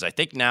Tour cards. I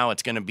think now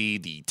it's going to be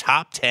the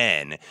top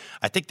 10.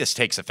 I think this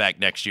takes effect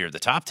next year. The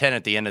top 10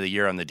 at the end of the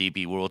year on the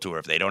DP World Tour,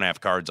 if they don't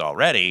have cards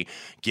already,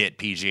 get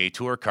PGA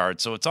Tour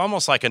cards. So it's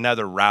almost like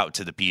another route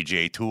to the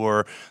PGA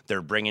Tour.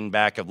 They're bringing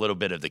back a little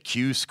bit of the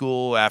Q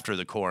School after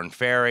the Korn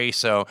Ferry.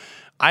 So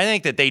I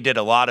think that they did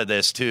a lot of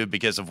this, too,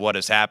 because of what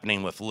is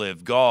happening with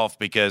Live Golf,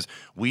 because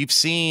we've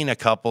seen a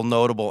couple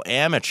notable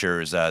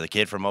amateurs. The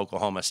kid from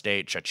Oklahoma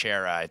State,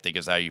 Chachera, I think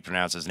is how you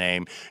pronounce his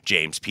name,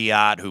 James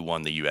Piot, who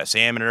won the U.S.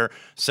 Amateur.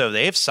 So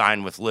they've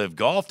signed with Live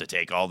Golf to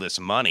take all this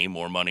money,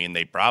 more money than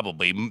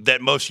that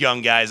most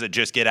young guys that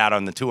just get out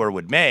on the tour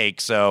would make.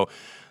 So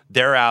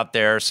they're out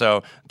there,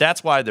 so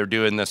that's why they're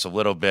doing this a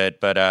little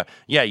bit. But,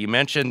 yeah, you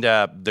mentioned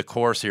the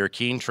course here,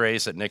 Keene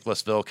Trace at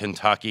Nicholasville,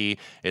 Kentucky.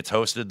 It's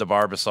hosted the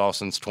Barbasol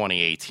since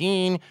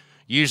 2018.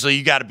 Usually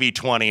you got to be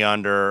 20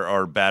 under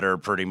or better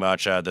pretty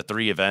much. The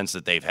three events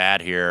that they've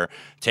had here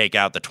take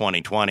out the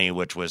 2020,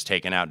 which was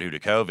taken out due to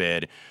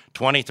COVID.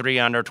 23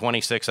 under,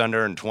 26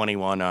 under, and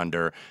 21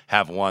 under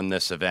have won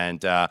this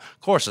event.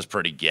 Course is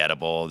pretty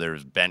gettable.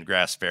 There's bent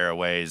grass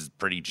fairways,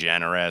 pretty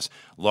generous.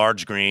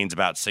 Large greens,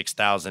 about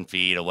 6,000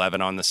 feet, 11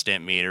 on the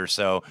stimp meter.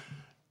 So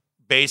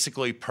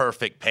basically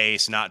perfect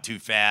pace, not too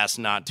fast,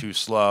 not too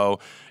slow.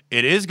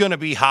 it is going to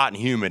be hot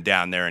and humid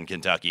down there in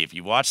Kentucky. If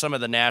you watch some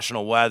of the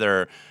national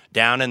weather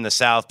down in the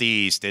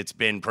southeast, it's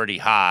been pretty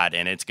hot,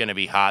 and it's going to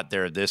be hot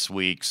there this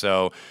week.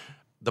 So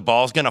the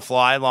ball's going to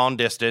fly long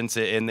distance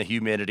in the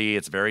humidity.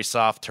 It's very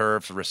soft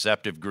turf,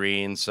 receptive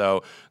green.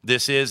 So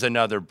this is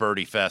another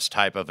birdie fest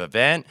type of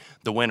event.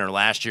 The winner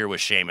last year was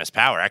Seamus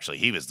Power. Actually,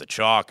 he was the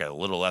chalk, a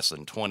little less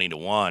than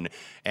 20-1.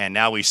 And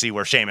now we see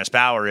where Seamus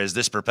Power is.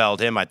 This propelled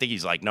him. I think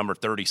he's like number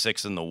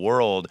 36 in the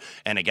world,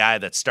 and a guy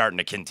that's starting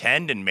to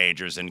contend in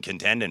majors and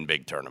contend in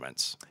big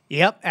tournaments.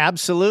 Yep,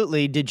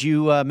 absolutely. Did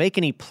you make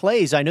any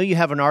plays? I know you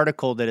have an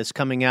article that is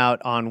coming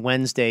out on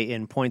Wednesday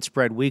in Point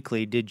Spread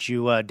Weekly. Did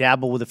you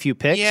dabble with a few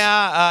picks?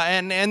 Yeah,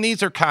 and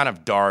these are kind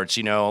of darts.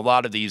 You know, a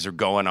lot of these are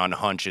going on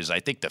hunches. I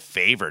think the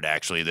favorite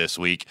actually this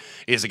week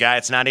is a guy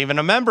that's not even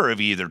a member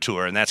of either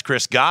tour, and that's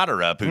Chris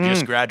Gotterup, who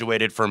just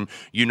graduated from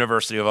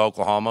University of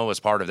Oklahoma, was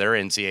part of their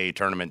NCAA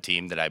tournament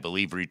team that I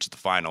believe reached the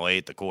Final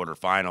 8, the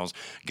quarterfinals.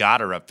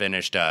 Gotterup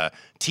finished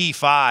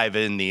T5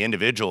 in the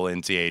individual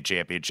NCAA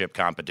championship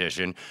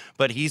competition,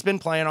 but he's been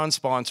playing on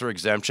sponsor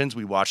exemptions.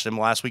 We watched him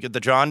last week at the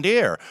John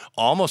Deere.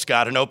 Almost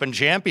got an open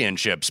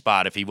championship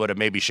spot if he would have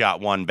maybe shot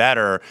one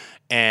better,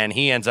 and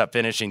he ends up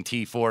finishing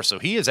T4, so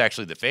he is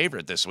actually the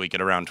favorite this week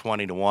at around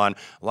 20-1.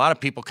 A lot of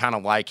people kind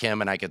of like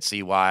him, and I could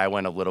see why. I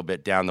went a little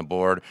bit down the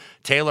board.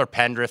 Taylor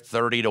Pendrith,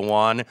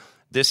 30-1.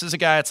 This is a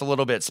guy that's a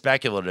little bit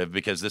speculative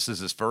because this is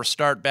his first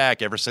start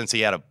back ever since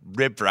he had a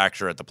rib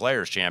fracture at the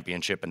Players'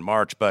 Championship in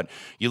March. But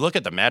you look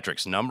at the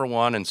metrics, number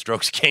 1 in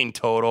strokes gained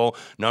total,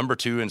 number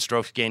 2 in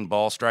strokes gained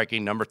ball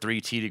striking, number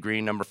 3 tee to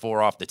green, number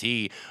 4 off the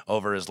tee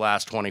over his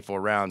last 24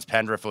 rounds.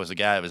 Pendrith was a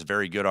guy that was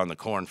very good on the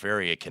Corn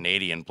Ferry, a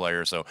Canadian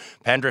player. So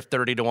Pendrith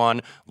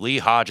 30-1, Lee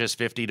Hodges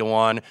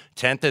 50-1,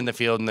 10th in the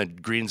field in the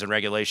greens and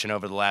regulation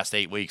over the last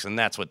 8 weeks. And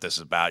that's what this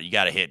is about. You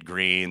got to hit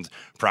greens.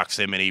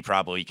 Proximity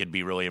probably could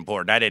be really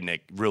important. I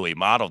didn't really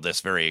model this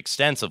very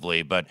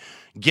extensively, but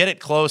get it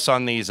close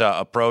on these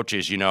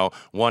approaches,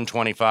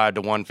 125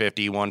 to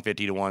 150,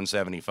 150 to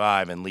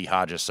 175, and Lee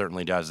Hodges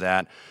certainly does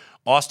that.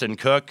 Austin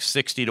Cook,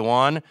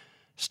 60-1.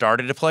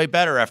 Started to play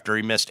better after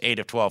he missed 8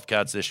 of 12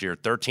 cuts this year.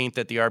 13th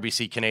at the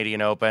RBC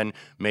Canadian Open,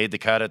 made the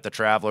cut at the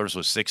Travelers,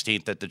 was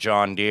 16th at the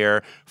John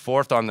Deere,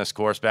 4th on this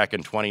course back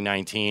in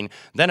 2019.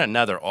 Then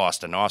another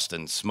Austin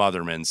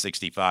Smotherman,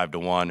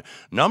 65-1.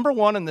 Number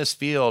 1 in this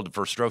field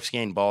for strokes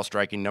gained ball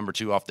striking, number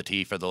 2 off the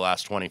tee for the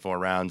last 24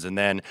 rounds. And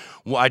then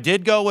I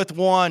did go with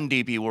one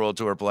DP World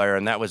Tour player,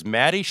 and that was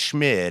Matty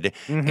Schmid,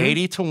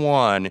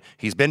 80-1.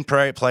 He's been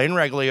playing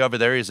regularly over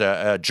there. He's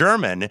a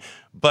German,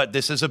 but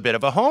this is a bit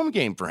of a home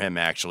game for him,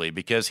 actually,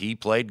 because he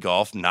played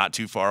golf not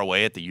too far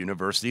away at the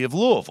University of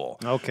Louisville.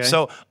 Okay.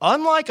 So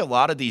unlike a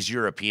lot of these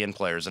European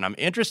players, and I'm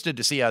interested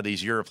to see how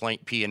these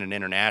European and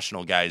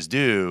international guys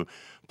do,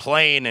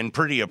 playing in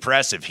pretty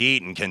oppressive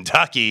heat in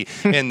Kentucky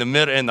in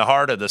the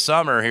heart of the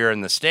summer here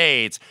in the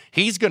States,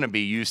 he's going to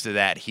be used to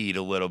that heat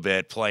a little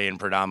bit, playing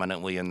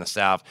predominantly in the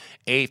South.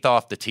 8th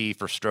off the tee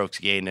for strokes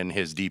gained in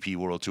his DP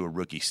World Tour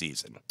rookie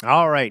season.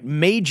 All right,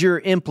 major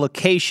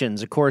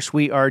implications. Of course,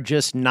 we are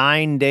just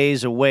 9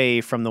 days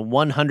away from the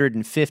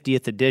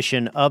 150th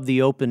edition of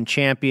the Open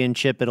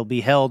Championship. It'll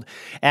be held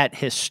at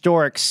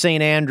historic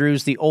St.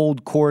 Andrews, the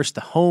old course, the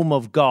home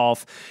of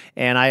golf.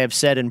 And I have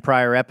said in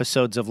prior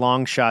episodes of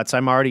Long Shots,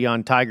 I'm already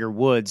on Tiger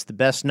Woods. The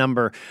best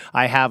number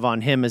I have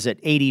on him is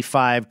at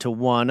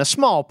 85-1. A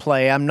small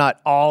play. I'm not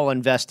all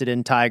invested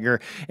in Tiger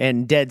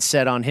and dead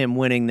set on him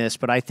winning this,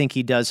 but I think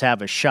he does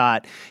have a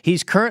shot.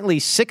 He's currently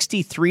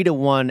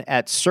 63-1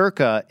 at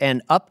Circa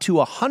and up to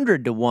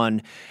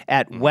 100-1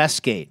 at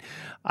Westgate.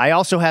 I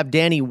also have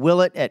Danny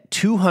Willett at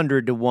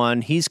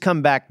 200-1. He's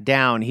come back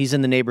down. He's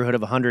in the neighborhood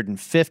of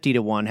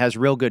 150-1, has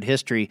real good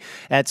history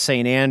at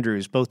St.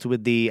 Andrews, both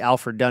with the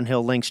Alfred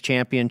Dunhill Links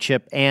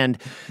Championship and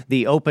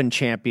the Open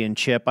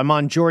Championship. I'm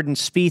on Jordan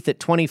Spieth at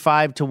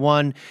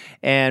 25-1.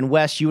 And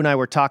Wes, you and I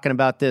were talking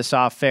about this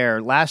off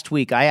air. Last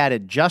week, I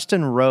added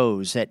Justin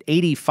Rose at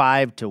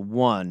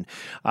 85-1.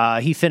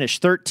 He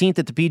finished 13th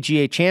at the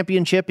PGA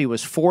Championship. He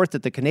was 4th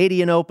at the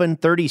Canadian Open,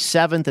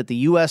 37th at the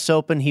U.S.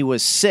 Open. He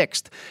was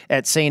 6th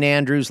at St.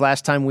 Andrews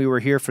last time we were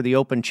here for the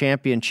Open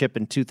Championship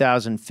in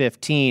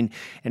 2015,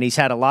 and he's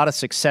had a lot of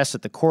success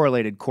at the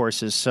correlated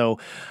courses. So,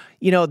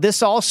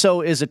 this also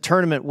is a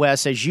tournament,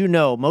 Wes, as you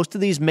know, most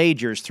of these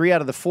majors, 3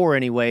 out of the 4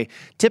 anyway,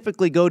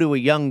 typically go to a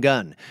young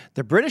gun.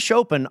 The British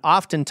Open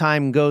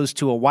oftentimes goes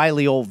to a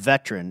wily old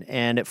veteran,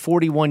 and at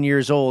 41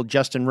 years old,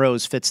 Justin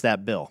Rose fits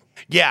that bill.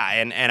 Yeah,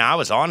 and I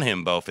was on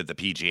him both at the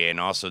PGA and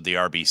also the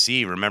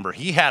RBC. Remember,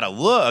 he had a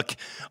look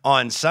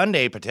on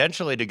Sunday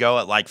potentially to go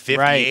at like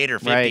 58 or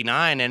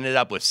 59, ended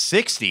up with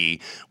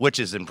 60, which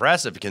is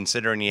impressive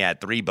considering he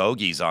had 3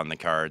 bogeys on the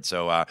card.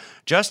 So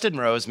Justin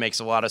Rose makes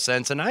a lot of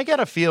sense, and I got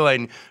a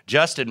feeling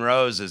Justin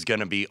Rose is going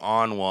to be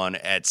on one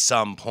at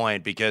some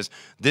point because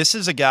this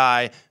is a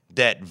guy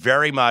that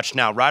very much –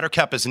 now, Ryder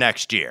Cup is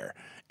next year.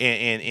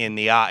 in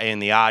the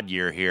odd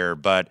year here.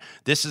 But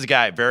this is a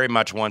guy that very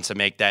much wants to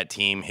make that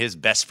team. His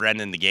best friend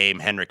in the game,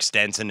 Henrik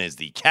Stenson, is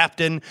the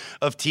captain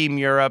of Team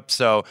Europe.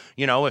 So,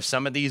 if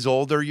some of these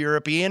older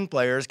European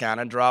players kind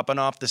of dropping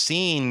off the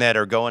scene that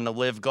are going to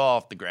live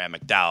golf, the Graham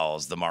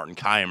McDowells, the Martin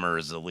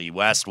Keimers, the Lee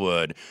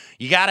Westwood,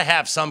 you got to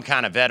have some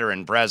kind of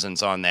veteran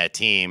presence on that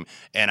team.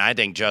 And I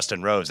think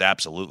Justin Rose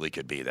absolutely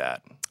could be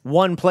that.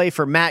 One play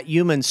for Matt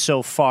Youmans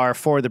so far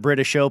for the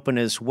British Open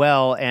as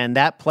well, and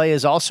that play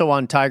is also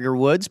on Tiger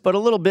Woods, but a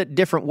little bit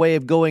different way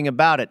of going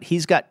about it.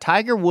 He's got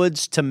Tiger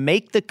Woods to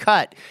make the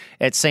cut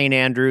at St.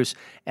 Andrews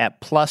at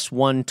plus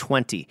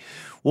 120.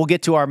 We'll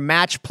get to our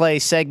match play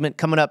segment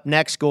coming up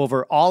next, go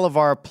over all of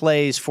our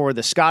plays for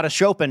the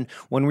Scottish Open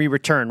when we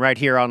return right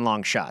here on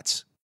Long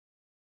Shots.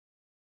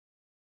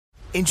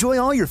 Enjoy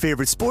all your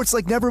favorite sports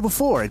like never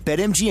before at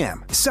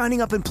BetMGM. Signing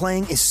up and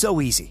playing is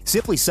so easy.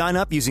 Simply sign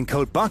up using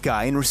code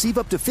Buckeye and receive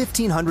up to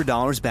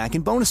 $1,500 back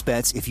in bonus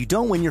bets if you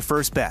don't win your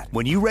first bet.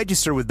 When you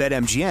register with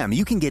BetMGM,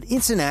 you can get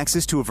instant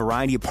access to a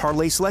variety of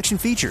parlay selection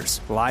features,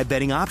 live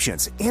betting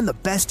options, and the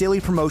best daily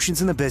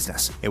promotions in the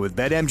business. And with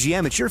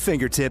BetMGM at your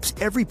fingertips,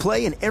 every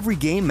play and every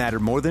game matter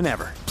more than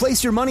ever.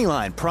 Place your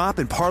moneyline, prop,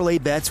 and parlay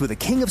bets with the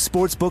king of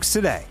sportsbooks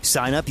today.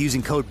 Sign up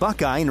using code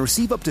Buckeye and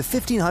receive up to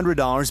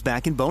 $1,500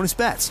 back in bonus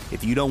bets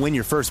if you don't win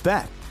your first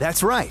bet.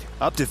 That's right,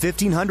 up to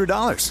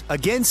 $1,500.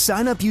 Again,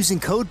 sign up using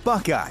code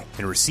Buckeye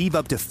and receive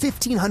up to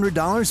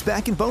 $1,500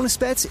 back in bonus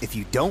bets if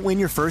you don't win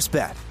your first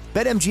bet.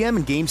 BetMGM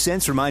and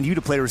GameSense remind you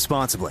to play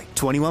responsibly.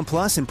 21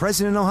 plus and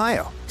present in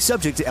Ohio.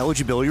 Subject to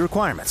eligibility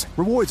requirements.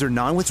 Rewards are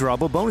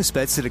non-withdrawable bonus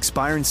bets that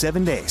expire in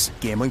 7 days.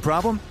 Gambling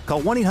problem?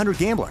 Call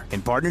 1-800-GAMBLER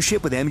in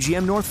partnership with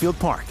MGM Northfield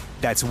Park.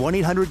 That's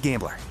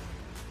 1-800-GAMBLER.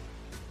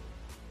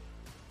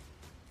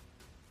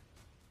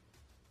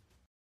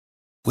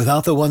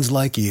 Without the ones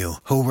like you,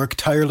 who work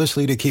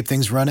tirelessly to keep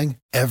things running,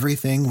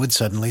 everything would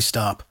suddenly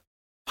stop.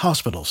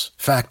 Hospitals,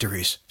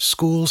 factories,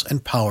 schools,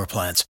 and power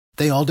plants,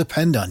 they all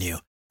depend on you.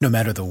 No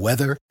matter the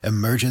weather,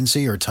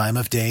 emergency, or time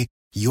of day,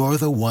 you're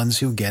the ones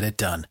who get it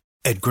done.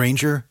 At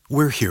Grainger,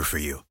 we're here for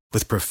you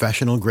with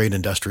professional-grade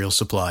industrial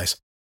supplies.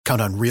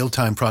 Count on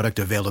real-time product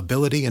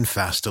availability and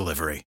fast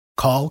delivery.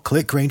 Call,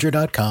 click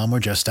Grainger.com, or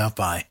just stop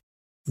by.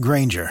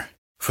 Grainger,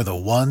 for the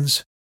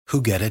ones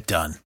who get it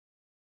done.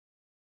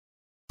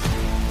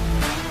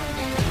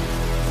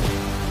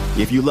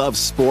 If you love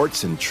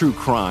sports and true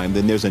crime,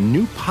 then there's a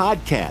new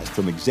podcast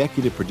from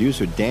executive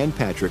producer Dan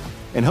Patrick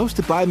and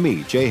hosted by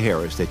me, Jay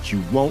Harris, that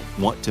you won't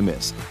want to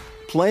miss.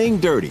 Playing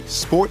Dirty: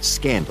 Sports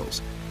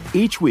Scandals.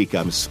 Each week,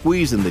 I'm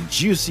squeezing the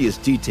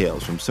juiciest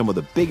details from some of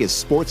the biggest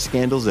sports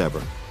scandals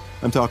ever.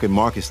 I'm talking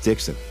Marcus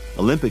Dixon,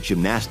 Olympic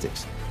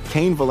gymnastics,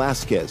 Cain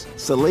Velasquez,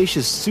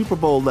 salacious Super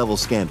Bowl-level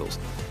scandals.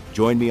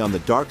 Join me on the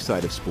dark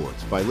side of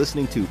sports by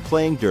listening to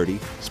Playing Dirty: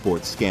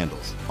 Sports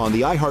Scandals on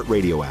the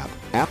iHeartRadio app,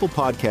 Apple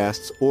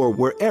Podcasts, or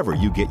wherever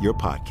you get your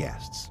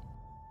podcasts.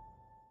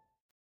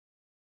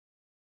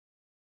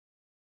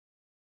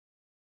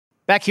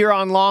 Back here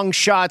on Long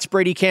Shots,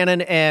 Brady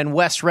Cannon and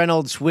Wes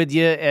Reynolds with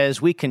you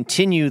as we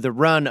continue the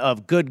run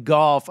of good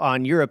golf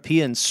on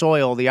European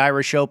soil, the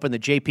Irish Open, the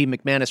J.P.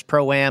 McManus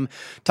Pro-Am,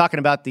 talking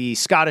about the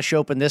Scottish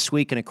Open this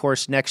week and, of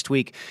course, next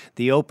week,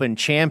 the Open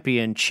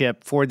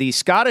Championship. For the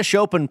Scottish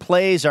Open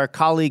plays, our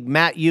colleague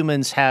Matt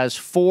Youmans has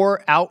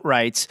 4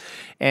 outrights,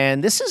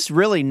 and this is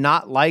really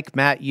not like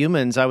Matt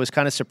Youmans. I was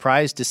kind of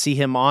surprised to see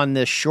him on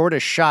this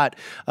shortest shot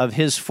of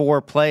his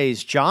 4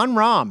 plays. Jon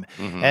Rahm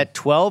at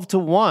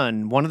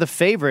 12-1, one of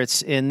the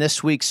favorites in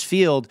this week's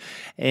field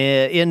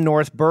in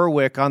North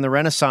Berwick on the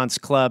Renaissance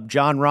Club.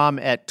 Jon Rahm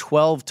at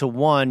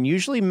 12-1.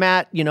 Usually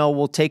Matt,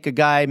 will take a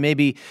guy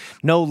maybe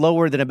no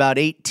lower than about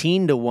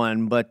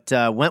 18-1,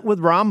 but went with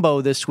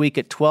Rombo this week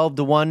at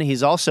 12-1.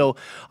 He's also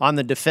on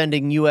the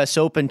defending U.S.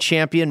 Open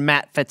champion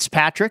Matt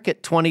Fitzpatrick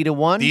at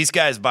 20-1. These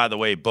guys, by the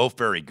way, both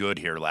very good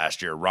here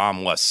last year.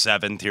 Rahm was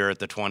 7th here at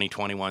the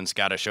 2021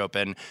 Scottish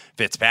Open.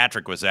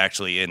 Fitzpatrick was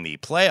actually in the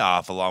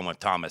playoff along with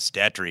Thomas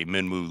Detry.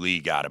 Min-Woo Lee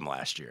got him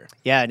last year.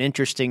 Yeah, and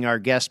interesting, our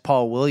guest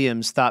Paul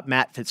Williams thought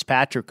Matt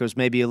Fitzpatrick was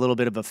maybe a little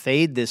bit of a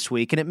fade this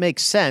week, and it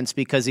makes sense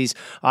because he's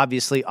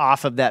obviously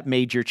off of that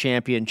major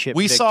championship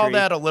We victory. saw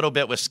that a little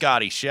bit with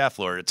Scotty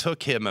Scheffler. It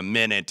took him a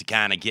minute to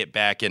kind of get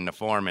back into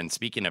form, and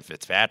speaking of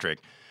Fitzpatrick,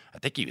 I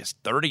think he was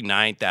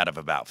 39th out of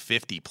about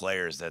 50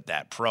 players at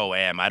that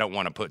Pro-Am. I don't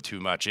want to put too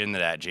much into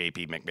that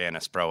J.P.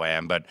 McManus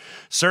Pro-Am, but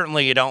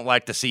certainly you don't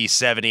like to see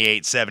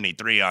 78,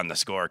 73 on the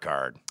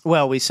scorecard.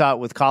 Well, we saw it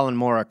with Colin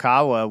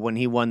Morikawa when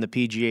he won the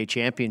PGA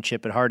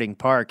Championship at Harding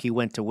Park. He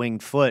went to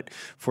winged foot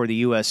for the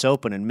U.S.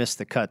 Open and missed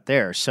the cut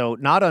there. So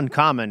not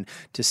uncommon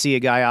to see a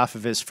guy off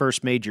of his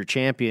first major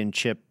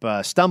championship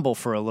stumble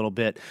for a little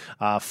bit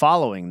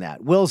following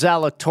that. Will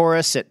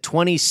Zalatoris at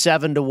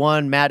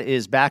 27-1. Matt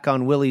is back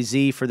on Willie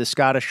Z for the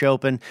Scottish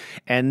Open.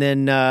 And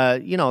then,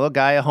 a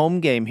guy, a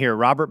home game here,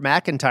 Robert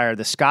McIntyre,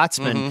 the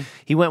Scotsman.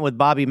 He went with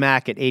Bobby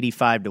Mack at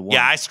 85-1.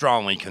 Yeah, I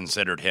strongly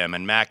considered him.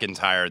 And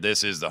McIntyre,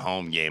 this is the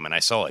home game. And I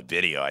saw a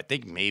video, I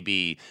think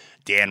maybe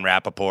Dan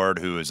Rappaport,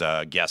 who is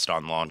a guest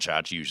on Long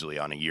Shots, usually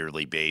on a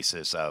yearly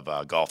basis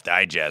of Golf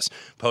Digest,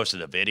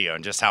 posted a video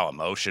and just how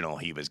emotional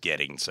he was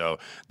getting. So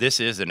this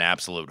is an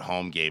absolute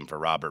home game for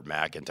Robert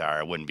McIntyre.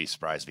 I wouldn't be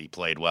surprised if he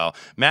played well.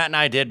 Matt and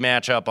I did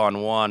match up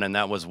on one, and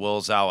that was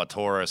Will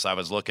Zalatoris. I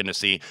was looking to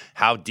see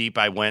how deep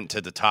I went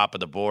to the top of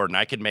the board, and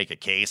I could make a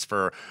case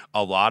for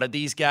a lot of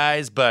these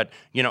guys. But,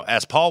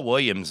 as Paul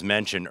Williams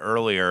mentioned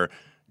earlier,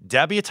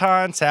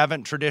 debutantes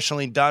haven't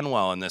traditionally done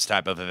well in this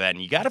type of event.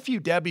 And you got a few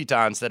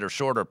debutantes that are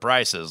shorter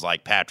prices,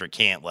 like Patrick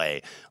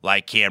Cantlay,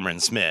 like Cameron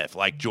Smith,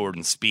 like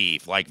Jordan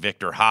Spieth, like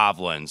Victor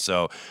Hovland.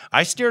 So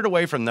I steered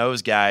away from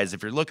those guys.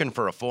 If you're looking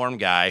for a form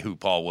guy who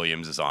Paul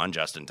Williams is on,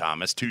 Justin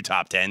Thomas, 2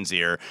 top 10s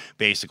here,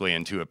 basically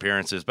in 2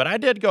 appearances. But I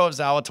did go with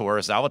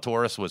Zalatoris.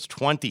 Zalatoris was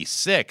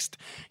 26th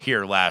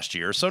here last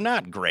year, so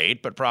not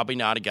great, but probably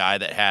not a guy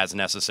that has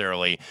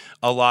necessarily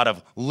a lot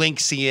of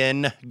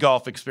Linksian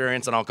golf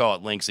experience, and I'll call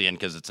it Linksian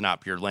because it's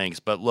not pure links.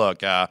 But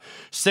look,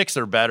 6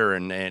 or better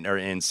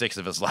in 6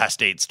 of his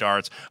last 8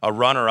 starts, a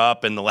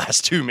runner-up in the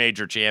last 2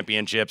 major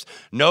championships.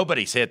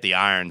 Nobody's hit the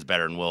irons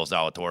better than Will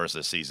Zalatoris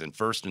this season.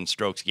 First in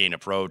strokes gain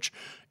approach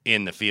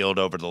in the field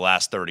over the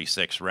last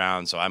 36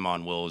 rounds. So I'm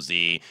on Will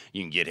Z.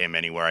 You can get him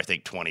anywhere, I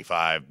think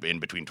 25, in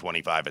between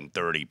 25 and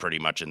 30 pretty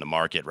much in the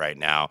market right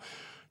now.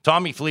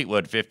 Tommy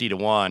Fleetwood,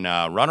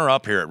 50-1,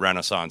 runner-up here at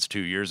Renaissance 2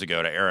 years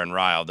ago to Aaron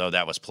Rai, though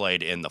that was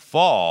played in the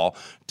fall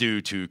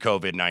due to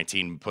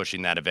COVID-19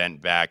 pushing that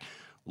event back.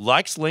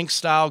 Likes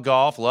links-style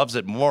golf, loves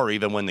it more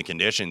even when the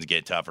conditions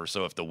get tougher.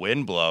 So if the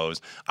wind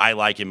blows, I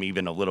like him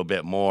even a little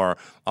bit more.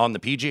 On the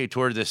PGA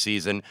Tour this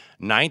season,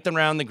 9th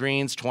around the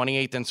greens,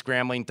 28th in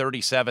scrambling,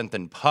 37th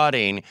in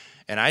putting.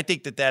 And I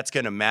think that that's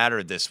going to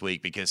matter this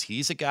week because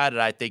he's a guy that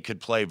I think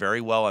could play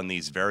very well on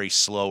these very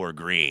slower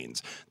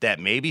greens that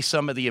maybe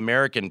some of the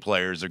American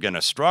players are going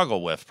to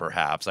struggle with,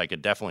 perhaps. I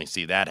could definitely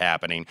see that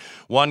happening.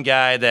 One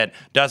guy that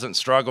doesn't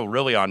struggle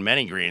really on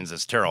many greens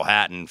is Tyrrell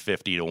Hatton,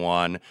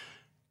 50-1.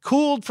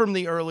 Cooled from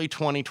the early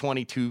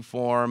 2022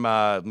 form,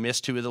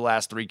 missed 2 of the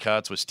last 3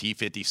 cuts, was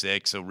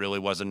T56, so really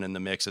wasn't in the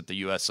mix at the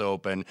U.S.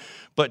 Open.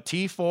 But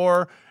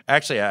T4,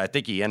 actually, I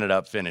think he ended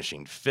up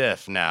finishing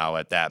 5th now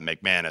at that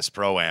McManus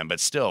Pro-Am, but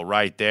still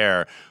right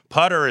there.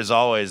 Putter is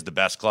always the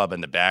best club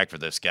in the bag for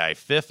this guy.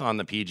 5th on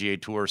the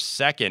PGA Tour,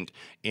 2nd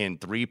in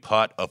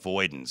 3-putt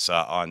avoidance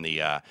on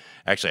the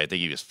actually, I think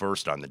he was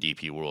 1st on the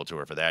DP World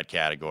Tour for that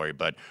category,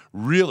 but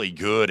really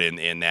good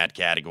in that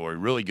category.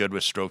 Really good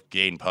with stroke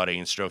gain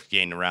putting, stroke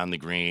gain around the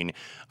green.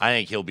 I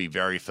think he'll be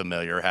very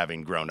familiar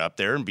having grown up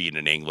there and being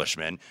an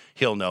Englishman.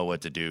 He'll know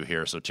what to do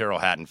here. So Tyrrell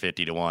Hatton,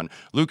 50-1.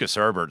 Lucas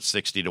Herbert,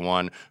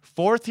 60-1.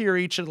 4th here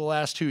each of the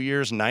last 2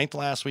 years, 9th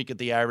last week at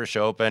the Irish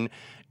Open.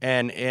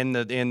 And in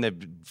the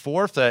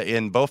 4th,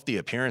 in both the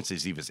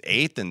appearances, he was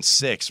 8th and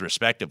 6th,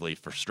 respectively,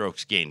 for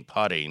strokes gained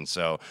putting.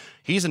 So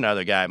he's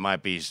another guy that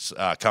might be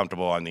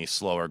comfortable on these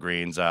slower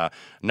greens.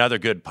 Another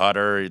good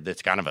putter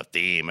that's kind of a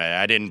theme.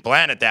 I didn't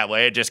plan it that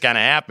way. It just kind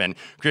of happened.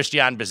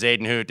 Christian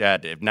Bezuidenhout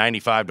at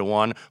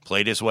 95-1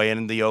 played his way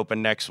into the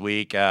Open next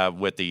week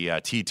with the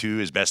T2,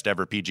 his best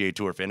ever PGA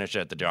Tour finish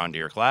at the John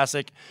Deere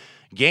Classic.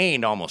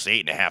 Gained almost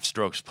 8.5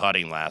 strokes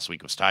putting last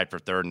week, was tied for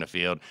 3rd in the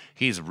field.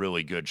 He's a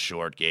really good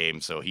short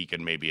game, so he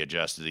can maybe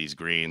adjust to these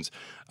greens.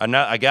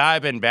 A guy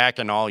I've been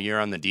backing all year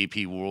on the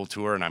DP World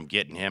Tour, and I'm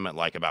getting him at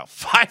like about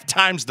 5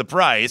 times the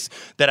price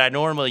that I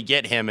normally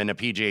get him in a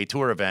PGA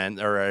Tour event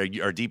or a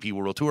DP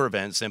World Tour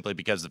event simply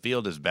because the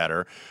field is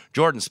better.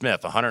 Jordan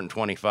Smith,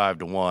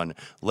 125-1,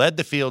 led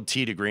the field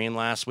tee to green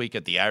last week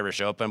at the Irish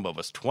Open, but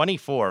was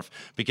 24th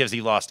because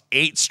he lost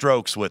 8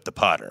 strokes with the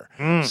putter.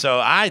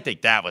 So I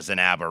think that was an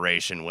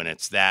aberration when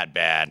it's that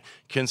bad.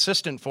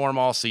 Consistent form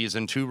all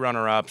season, 2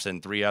 runner-ups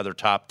and 3 other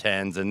top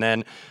 10s. And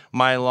then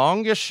my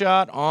longest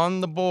shot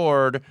on the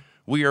board,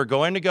 we are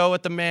going to go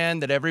with the man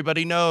that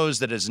everybody knows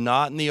that is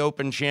not in the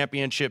Open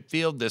Championship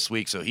field this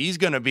week. So he's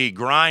going to be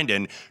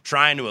grinding,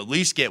 trying to at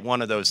least get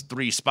one of those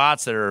 3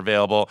 spots that are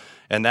available.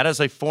 And that is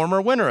a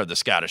former winner of the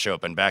Scottish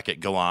Open back at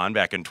Golan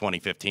back in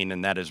 2015.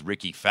 And that is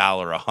Ricky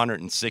Fowler,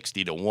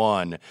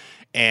 160-1.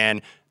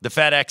 And the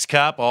FedEx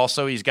Cup,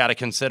 also, he's got to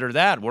consider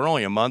that. We're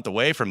only a month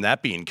away from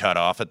that being cut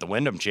off at the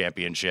Wyndham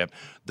Championship.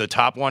 The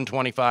top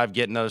 125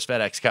 getting those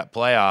FedEx Cup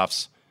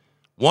playoffs,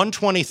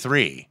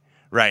 123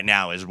 right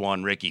now is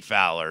one Ricky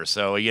Fowler.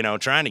 So,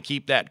 trying to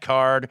keep that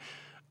card.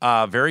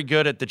 Very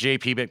good at the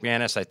JP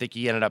McManus. I think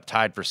he ended up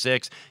tied for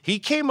 6th. He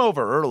came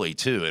over early,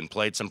 too, and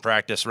played some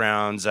practice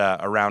rounds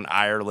around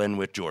Ireland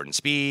with Jordan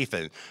Spieth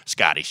and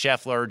Scotty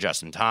Scheffler,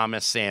 Justin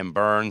Thomas, Sam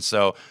Burns.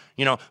 So,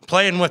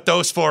 playing with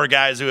those 4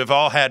 guys who have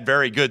all had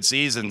very good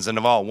seasons and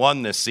have all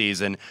won this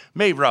season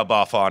may rub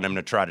off on him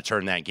to try to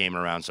turn that game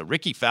around. So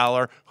Ricky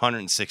Fowler,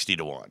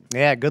 160-1.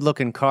 Yeah,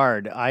 good-looking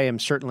card. I am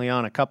certainly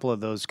on a couple of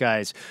those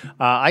guys.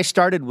 I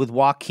started with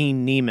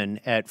Joaquin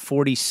Niemann at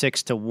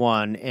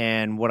 46-1,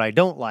 and what I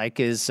don't like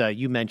is,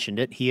 you mentioned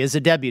it, he is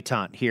a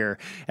debutante here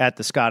at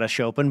the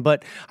Scottish Open,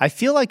 but I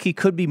feel like he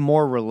could be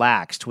more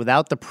relaxed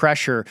without the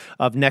pressure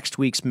of next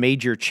week's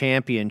major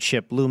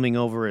championship looming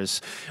over his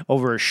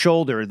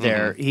shoulder there.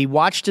 there. He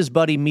watched his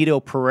buddy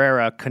Mito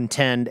Pereira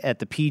contend at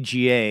the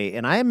PGA,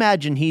 and I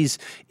imagine he's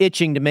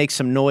itching to make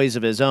some noise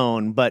of his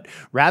own. But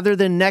rather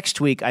than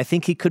next week, I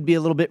think he could be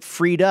a little bit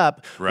freed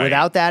up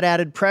without that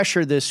added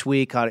pressure this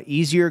week on an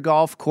easier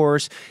golf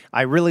course.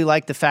 I really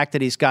like the fact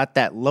that he's got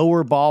that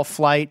lower ball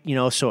flight,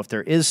 so if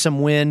there is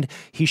some wind,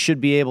 he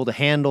should be able to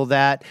handle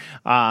that.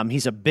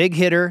 He's a big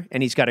hitter,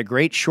 and he's got a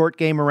great short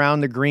game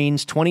around the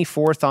greens,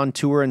 24th on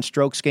tour in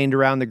strokes gained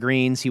around the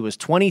greens. He was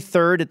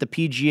 23rd at the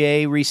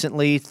PGA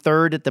recently,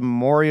 3rd at the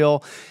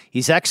Memorial.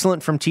 He's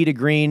excellent from tee to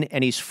green,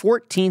 and he's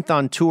 14th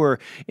on tour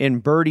in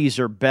birdies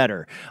or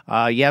better.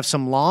 You have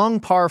some long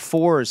par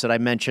fours that I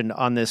mentioned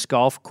on this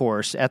golf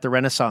course at the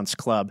Renaissance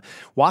Club.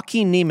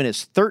 Joaquin Niemann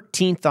is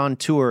 13th on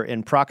tour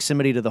in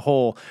proximity to the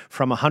hole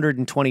from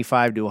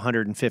 125 to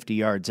 150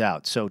 yards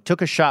out. So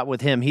took a shot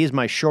with him. He's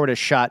my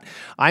shortest shot.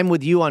 I'm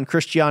with you on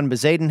Christiaan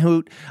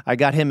Bezuidenhout. I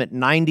got him at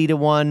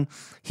 90-1.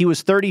 He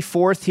was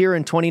 34th here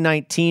in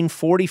 2019,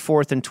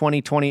 44th in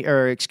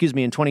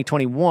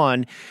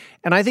 2021.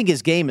 And I think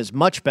his game is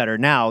much better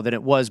now than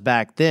it was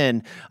back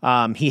then.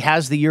 He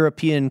has the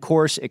European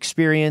course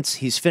experience.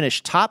 He's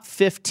finished top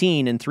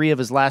 15 in 3 of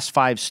his last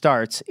 5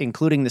 starts,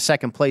 including the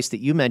second place that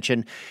you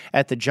mentioned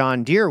at the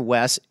John Deere,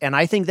 Wes. And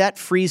I think that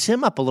frees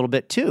him up a little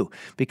bit too,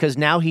 because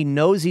now he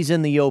knows he's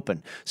in the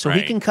Open. So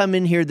he can come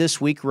in here this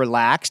week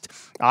relaxed.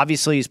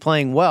 Obviously, he's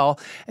playing well,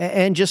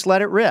 and just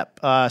let it rip.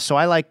 So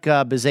I like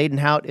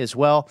Bezuidenhout as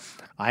well.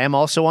 I am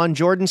also on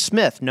Jordan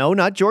Smith. No,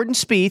 not Jordan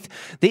Spieth.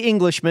 The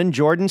Englishman,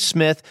 Jordan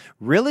Smith.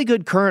 Really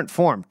good current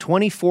form.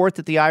 24th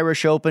at the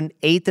Irish Open,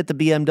 8th at the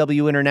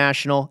BMW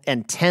International,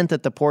 and 10th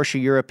at the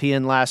Porsche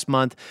European last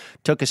month.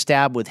 Took a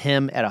stab with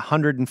him at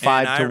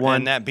 105-1.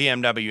 And that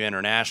BMW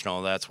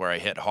International, that's where I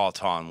hit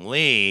Halton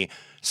Lee.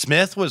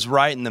 Smith was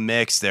right in the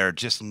mix there.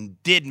 Just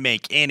didn't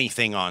make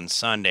anything on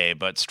Sunday,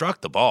 but struck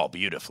the ball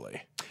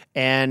beautifully.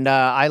 And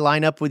I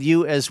line up with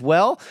you as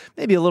well.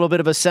 Maybe a little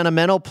bit of a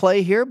sentimental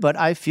play here, but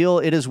I feel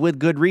it is with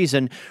good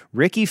reason.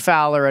 Ricky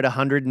Fowler at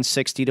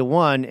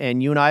 160-1,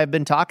 and you and I have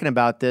been talking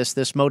about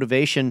this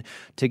motivation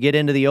to get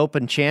into the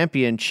Open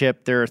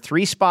Championship. There are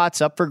 3 spots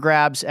up for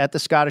grabs at the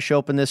Scottish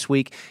Open this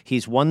week.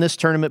 He's won this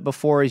tournament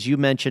before, as you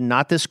mentioned,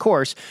 not this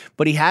course,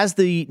 but he has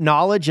the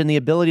knowledge and the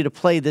ability to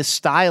play this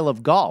style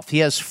of golf. He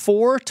has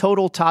 4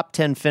 total top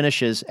 10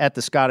 finishes at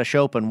the Scottish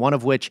Open, one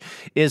of which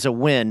is a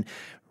win.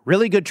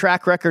 Really good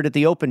track record at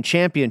the Open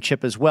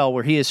Championship as well,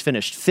 where he has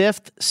finished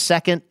 5th,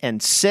 2nd,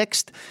 and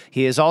 6th.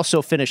 He has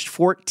also finished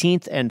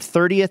 14th and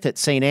 30th at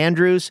St.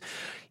 Andrews.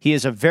 He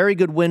is a very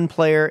good win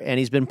player, and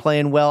he's been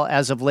playing well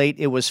as of late.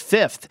 It was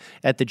 5th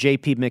at the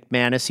J.P.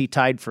 McManus. He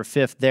tied for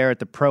 5th there at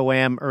the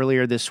Pro-Am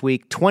earlier this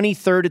week.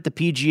 23rd at the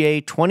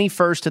PGA,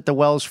 21st at the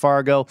Wells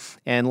Fargo,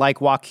 and like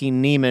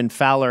Joaquin Niemann,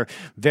 Fowler,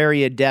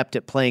 very adept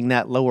at playing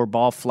that lower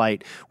ball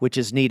flight, which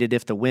is needed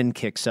if the wind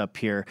kicks up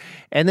here.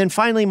 And then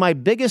finally, my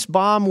biggest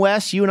bomb,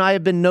 Wes, you and I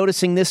have been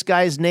noticing this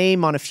guy's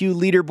name on a few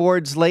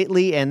leaderboards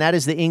lately, and that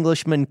is the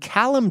Englishman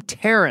Callum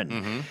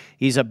Tarren.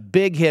 He's a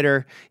big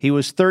hitter. He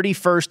was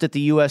 31st at the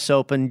U.S.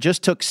 Open,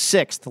 just took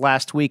 6th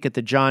last week at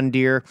the John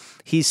Deere.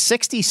 He's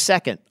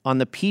 62nd on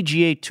the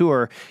PGA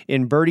Tour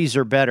in birdies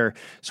or better.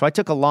 So I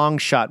took a long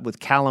shot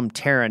with Callum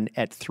Tarren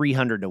at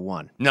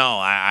 300-1. No,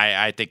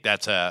 I think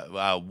that's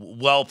a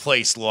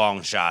well-placed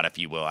long shot, if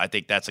you will. I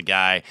think that's a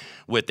guy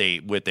with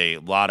a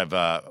lot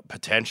of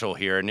potential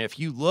here. And if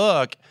you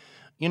look,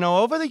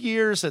 over the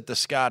years at the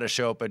Scottish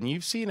Open,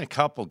 you've seen a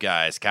couple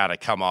guys kind of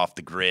come off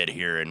the grid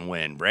here and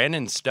win.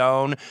 Brandon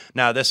Stone,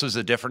 now this was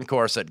a different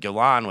course at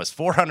Gillon, was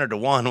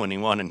 400-1 when he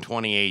won in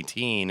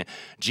 2018.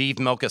 Jeeves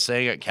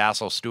Milkasing at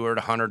Castle Stewart,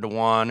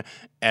 100-1.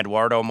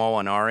 Eduardo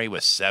Molinari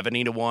was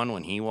 70-1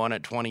 when he won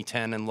at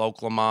 2010 in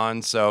Loch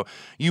Lomond. So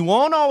you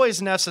won't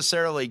always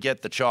necessarily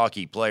get the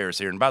chalky players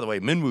here. And by the way,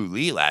 Minwoo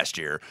Lee last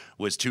year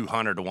was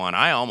 200-1.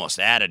 I almost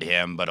added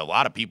him, but a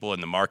lot of people in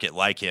the market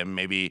like him.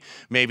 Maybe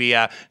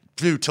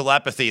through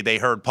telepathy, they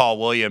heard Paul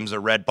Williams or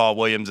read Paul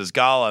Williams'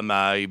 column.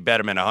 You bet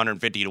him at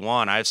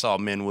 150-1. I saw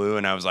Minwoo,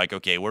 and I was like,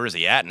 okay, where is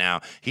he at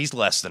now? He's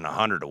less than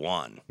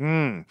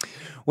 100-1.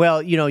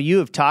 Well, you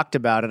have talked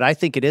about it. I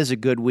think it is a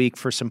good week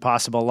for some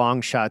possible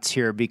long shots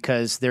here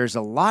because there's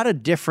a lot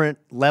of different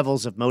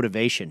levels of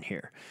motivation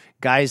here.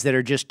 Guys that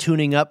are just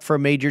tuning up for a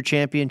major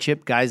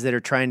championship, guys that are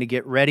trying to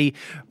get ready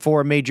for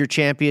a major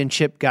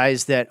championship,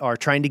 guys that are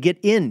trying to get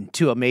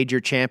into a major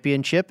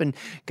championship, and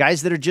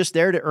guys that are just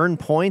there to earn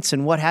points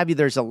and what have you.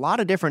 There's a lot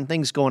of different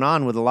things going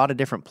on with a lot of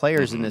different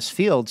players in this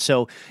field.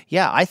 So,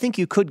 yeah, I think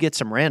you could get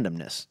some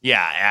randomness.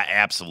 Yeah,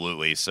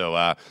 absolutely.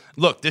 So,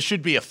 look, this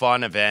should be a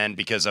fun event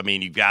because,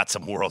 you've got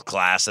some world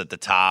class at the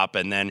top,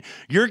 and then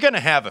you're going to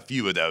have a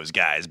few of those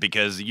guys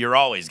because you're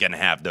always going to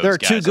have those guys on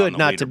the leaderboard. They're too good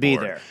not to be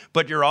there.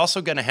 But you're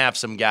also going to have have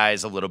some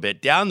guys a little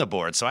bit down the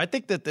board. So I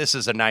think that this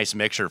is a nice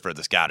mixture for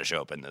the Scottish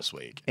Open this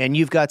week. And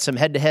you've got some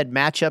head-to-head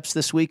matchups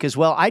this week as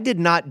well. I did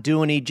not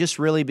do any just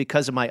really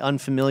because of my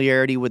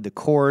unfamiliarity with the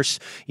course.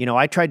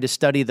 I tried to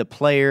study the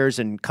players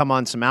and come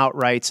on some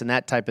outrights and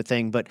that type of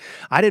thing, but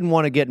I didn't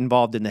want to get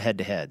involved in the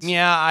head-to-heads.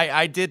 Yeah,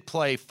 I did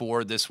play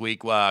 4 this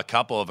week. A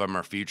couple of them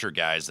are future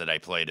guys that I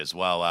played as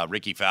well.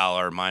 Ricky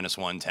Fowler,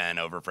 -110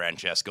 over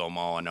Francesco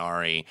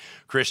Molinari.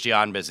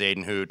 Christian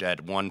Bezuidenhout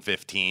at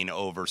 115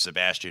 over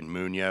Sebastian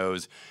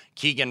Munoz.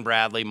 Keegan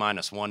Bradley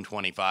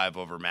 -125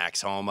 over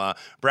Max Homa.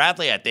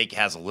 Bradley, I think,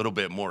 has a little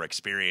bit more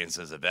experience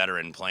as a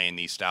veteran playing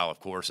these style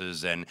of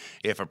courses, and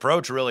if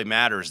approach really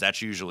matters,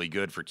 that's usually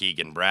good for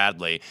Keegan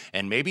Bradley.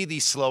 And maybe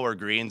these slower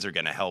greens are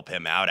going to help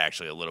him out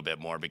actually a little bit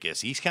more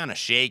because he's kind of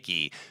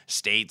shaky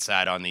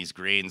stateside on these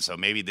greens, so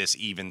maybe this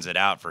evens it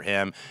out for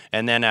him.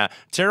 And then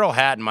Tyrrell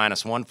Hatton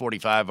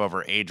 -145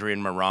 over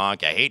Adrian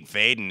Meronk. I hate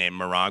fading in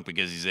Meronk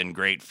because he's in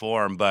great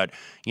form, but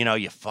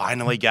you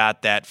finally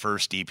got that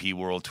first DP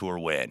World Tour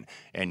win.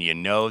 And you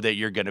know that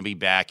you're going to be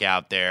back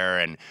out there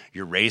and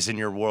you're raising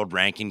your world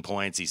ranking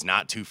points. He's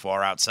not too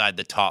far outside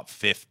the top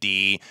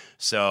 50.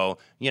 So,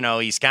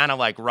 he's kind of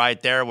like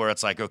right there where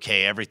it's like,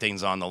 okay,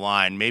 everything's on the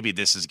line. Maybe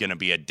this is going to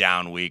be a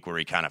down week where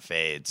he kind of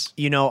fades.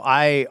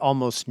 I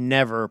almost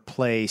never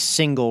play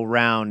single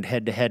round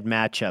head-to-head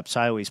matchups.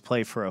 I always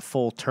play for a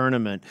full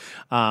tournament.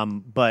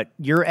 But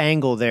your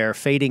angle there,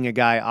 fading a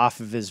guy off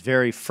of his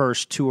very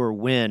first tour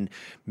win,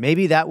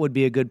 maybe that would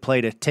be a good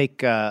play to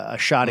take a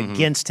shot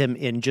against him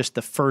in just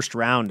the first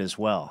round as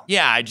well.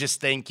 Yeah, I just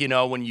think,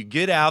 when you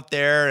get out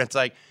there, it's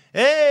like,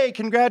 hey,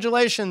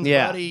 congratulations,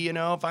 buddy,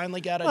 finally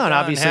got it done. And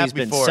obviously he's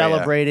been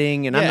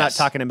celebrating, and I'm not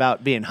talking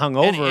about being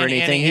hungover or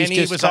anything. And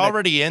he was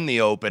already in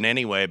the Open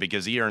anyway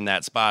because he earned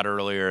that spot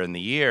earlier in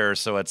the year,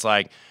 so it's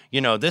like,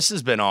 this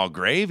has been all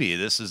gravy.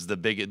 This is the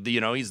big,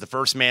 he's the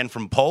first man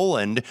from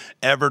Poland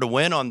ever to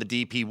win on the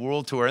DP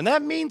World Tour, and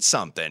that means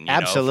something,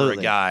 Absolutely. for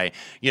a guy,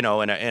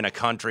 in a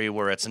country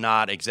where it's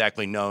not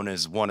exactly known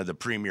as one of the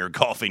premier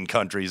golfing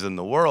countries in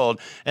the world,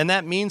 and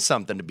that means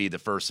something to be the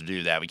first to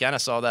do that. We kind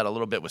of saw that a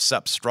little bit with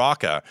Sepp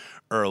Straka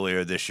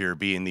earlier this year,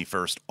 being the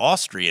first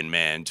Austrian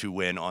man to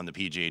win on the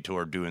PGA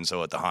Tour, doing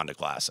so at the Honda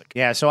Classic.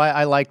 Yeah, so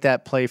I like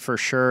that play for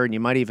sure, and you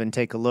might even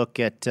take a look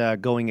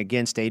at going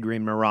against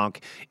Adrian Meronk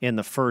in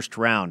the first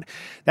round.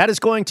 That is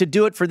going to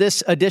do it for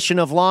this edition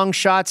of Long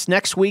Shots.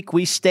 Next week,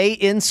 we stay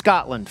in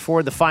Scotland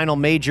for the final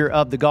major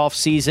of the golf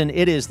season.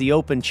 It is the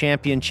Open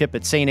Championship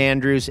at St.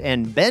 Andrews,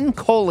 and Ben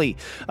Coley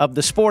of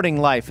the Sporting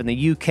Life in the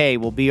UK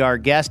will be our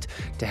guest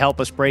to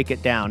help us break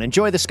it down.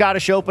 Enjoy the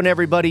Scottish Open,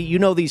 everybody.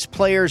 These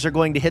players are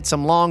going to hit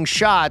some long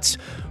shots.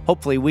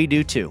 Hopefully we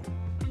do too.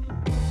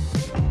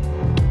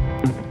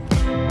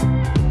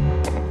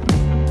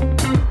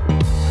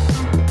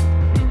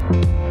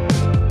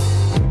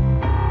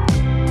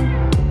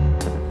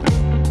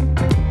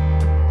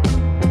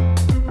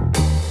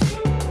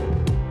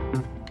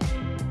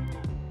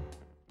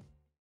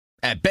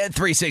 At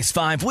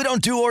Bet365, we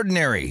don't do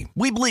ordinary.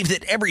 We believe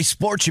that every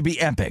sport should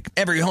be epic.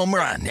 Every home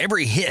run,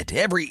 every hit,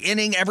 every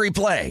inning, every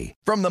play.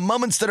 From the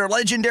moments that are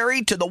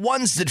legendary to the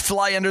ones that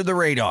fly under the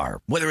radar.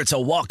 Whether it's a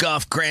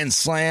walk-off grand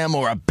slam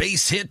or a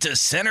base hit to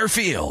center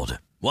field.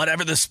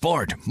 Whatever the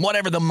sport,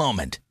 whatever the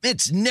moment,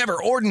 it's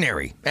never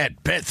ordinary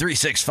at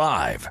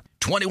Bet365.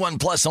 21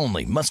 plus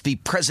only. Must be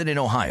present in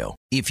Ohio.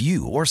 If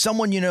you or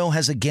someone you know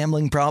has a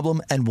gambling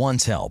problem and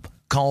wants help,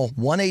 call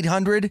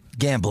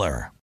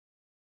 1-800-GAMBLER.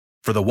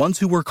 For the ones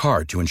who work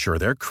hard to ensure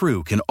their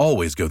crew can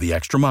always go the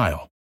extra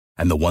mile,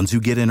 and the ones who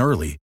get in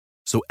early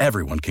so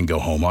everyone can go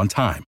home on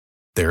time,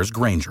 there's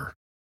Grainger,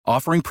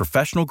 offering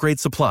professional-grade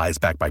supplies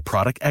backed by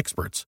product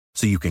experts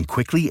so you can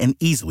quickly and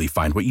easily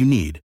find what you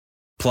need.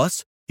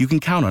 Plus, you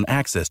can count on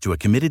access to a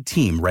committed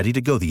team ready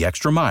to go the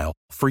extra mile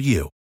for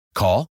you.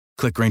 Call,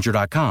 click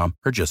Grainger.com,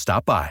 or just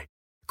stop by.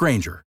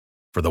 Grainger,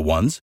 for the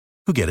ones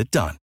who get it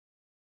done.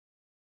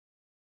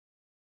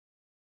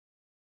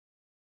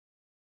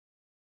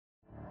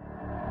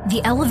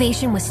 The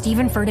Elevation with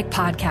Stephen Furtick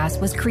podcast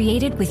was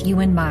created with you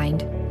in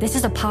mind. This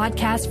is a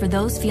podcast for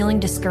those feeling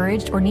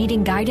discouraged or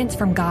needing guidance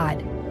from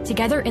God.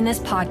 Together in this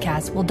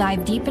podcast, we'll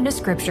dive deep into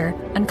Scripture,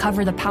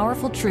 uncover the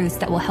powerful truths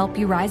that will help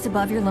you rise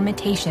above your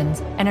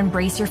limitations and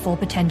embrace your full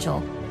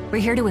potential. We're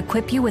here to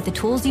equip you with the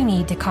tools you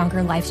need to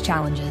conquer life's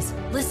challenges.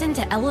 Listen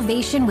to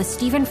Elevation with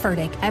Stephen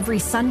Furtick every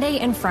Sunday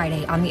and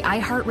Friday on the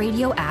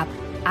iHeartRadio app,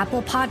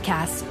 Apple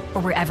Podcasts, or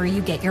wherever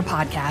you get your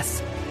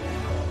podcasts.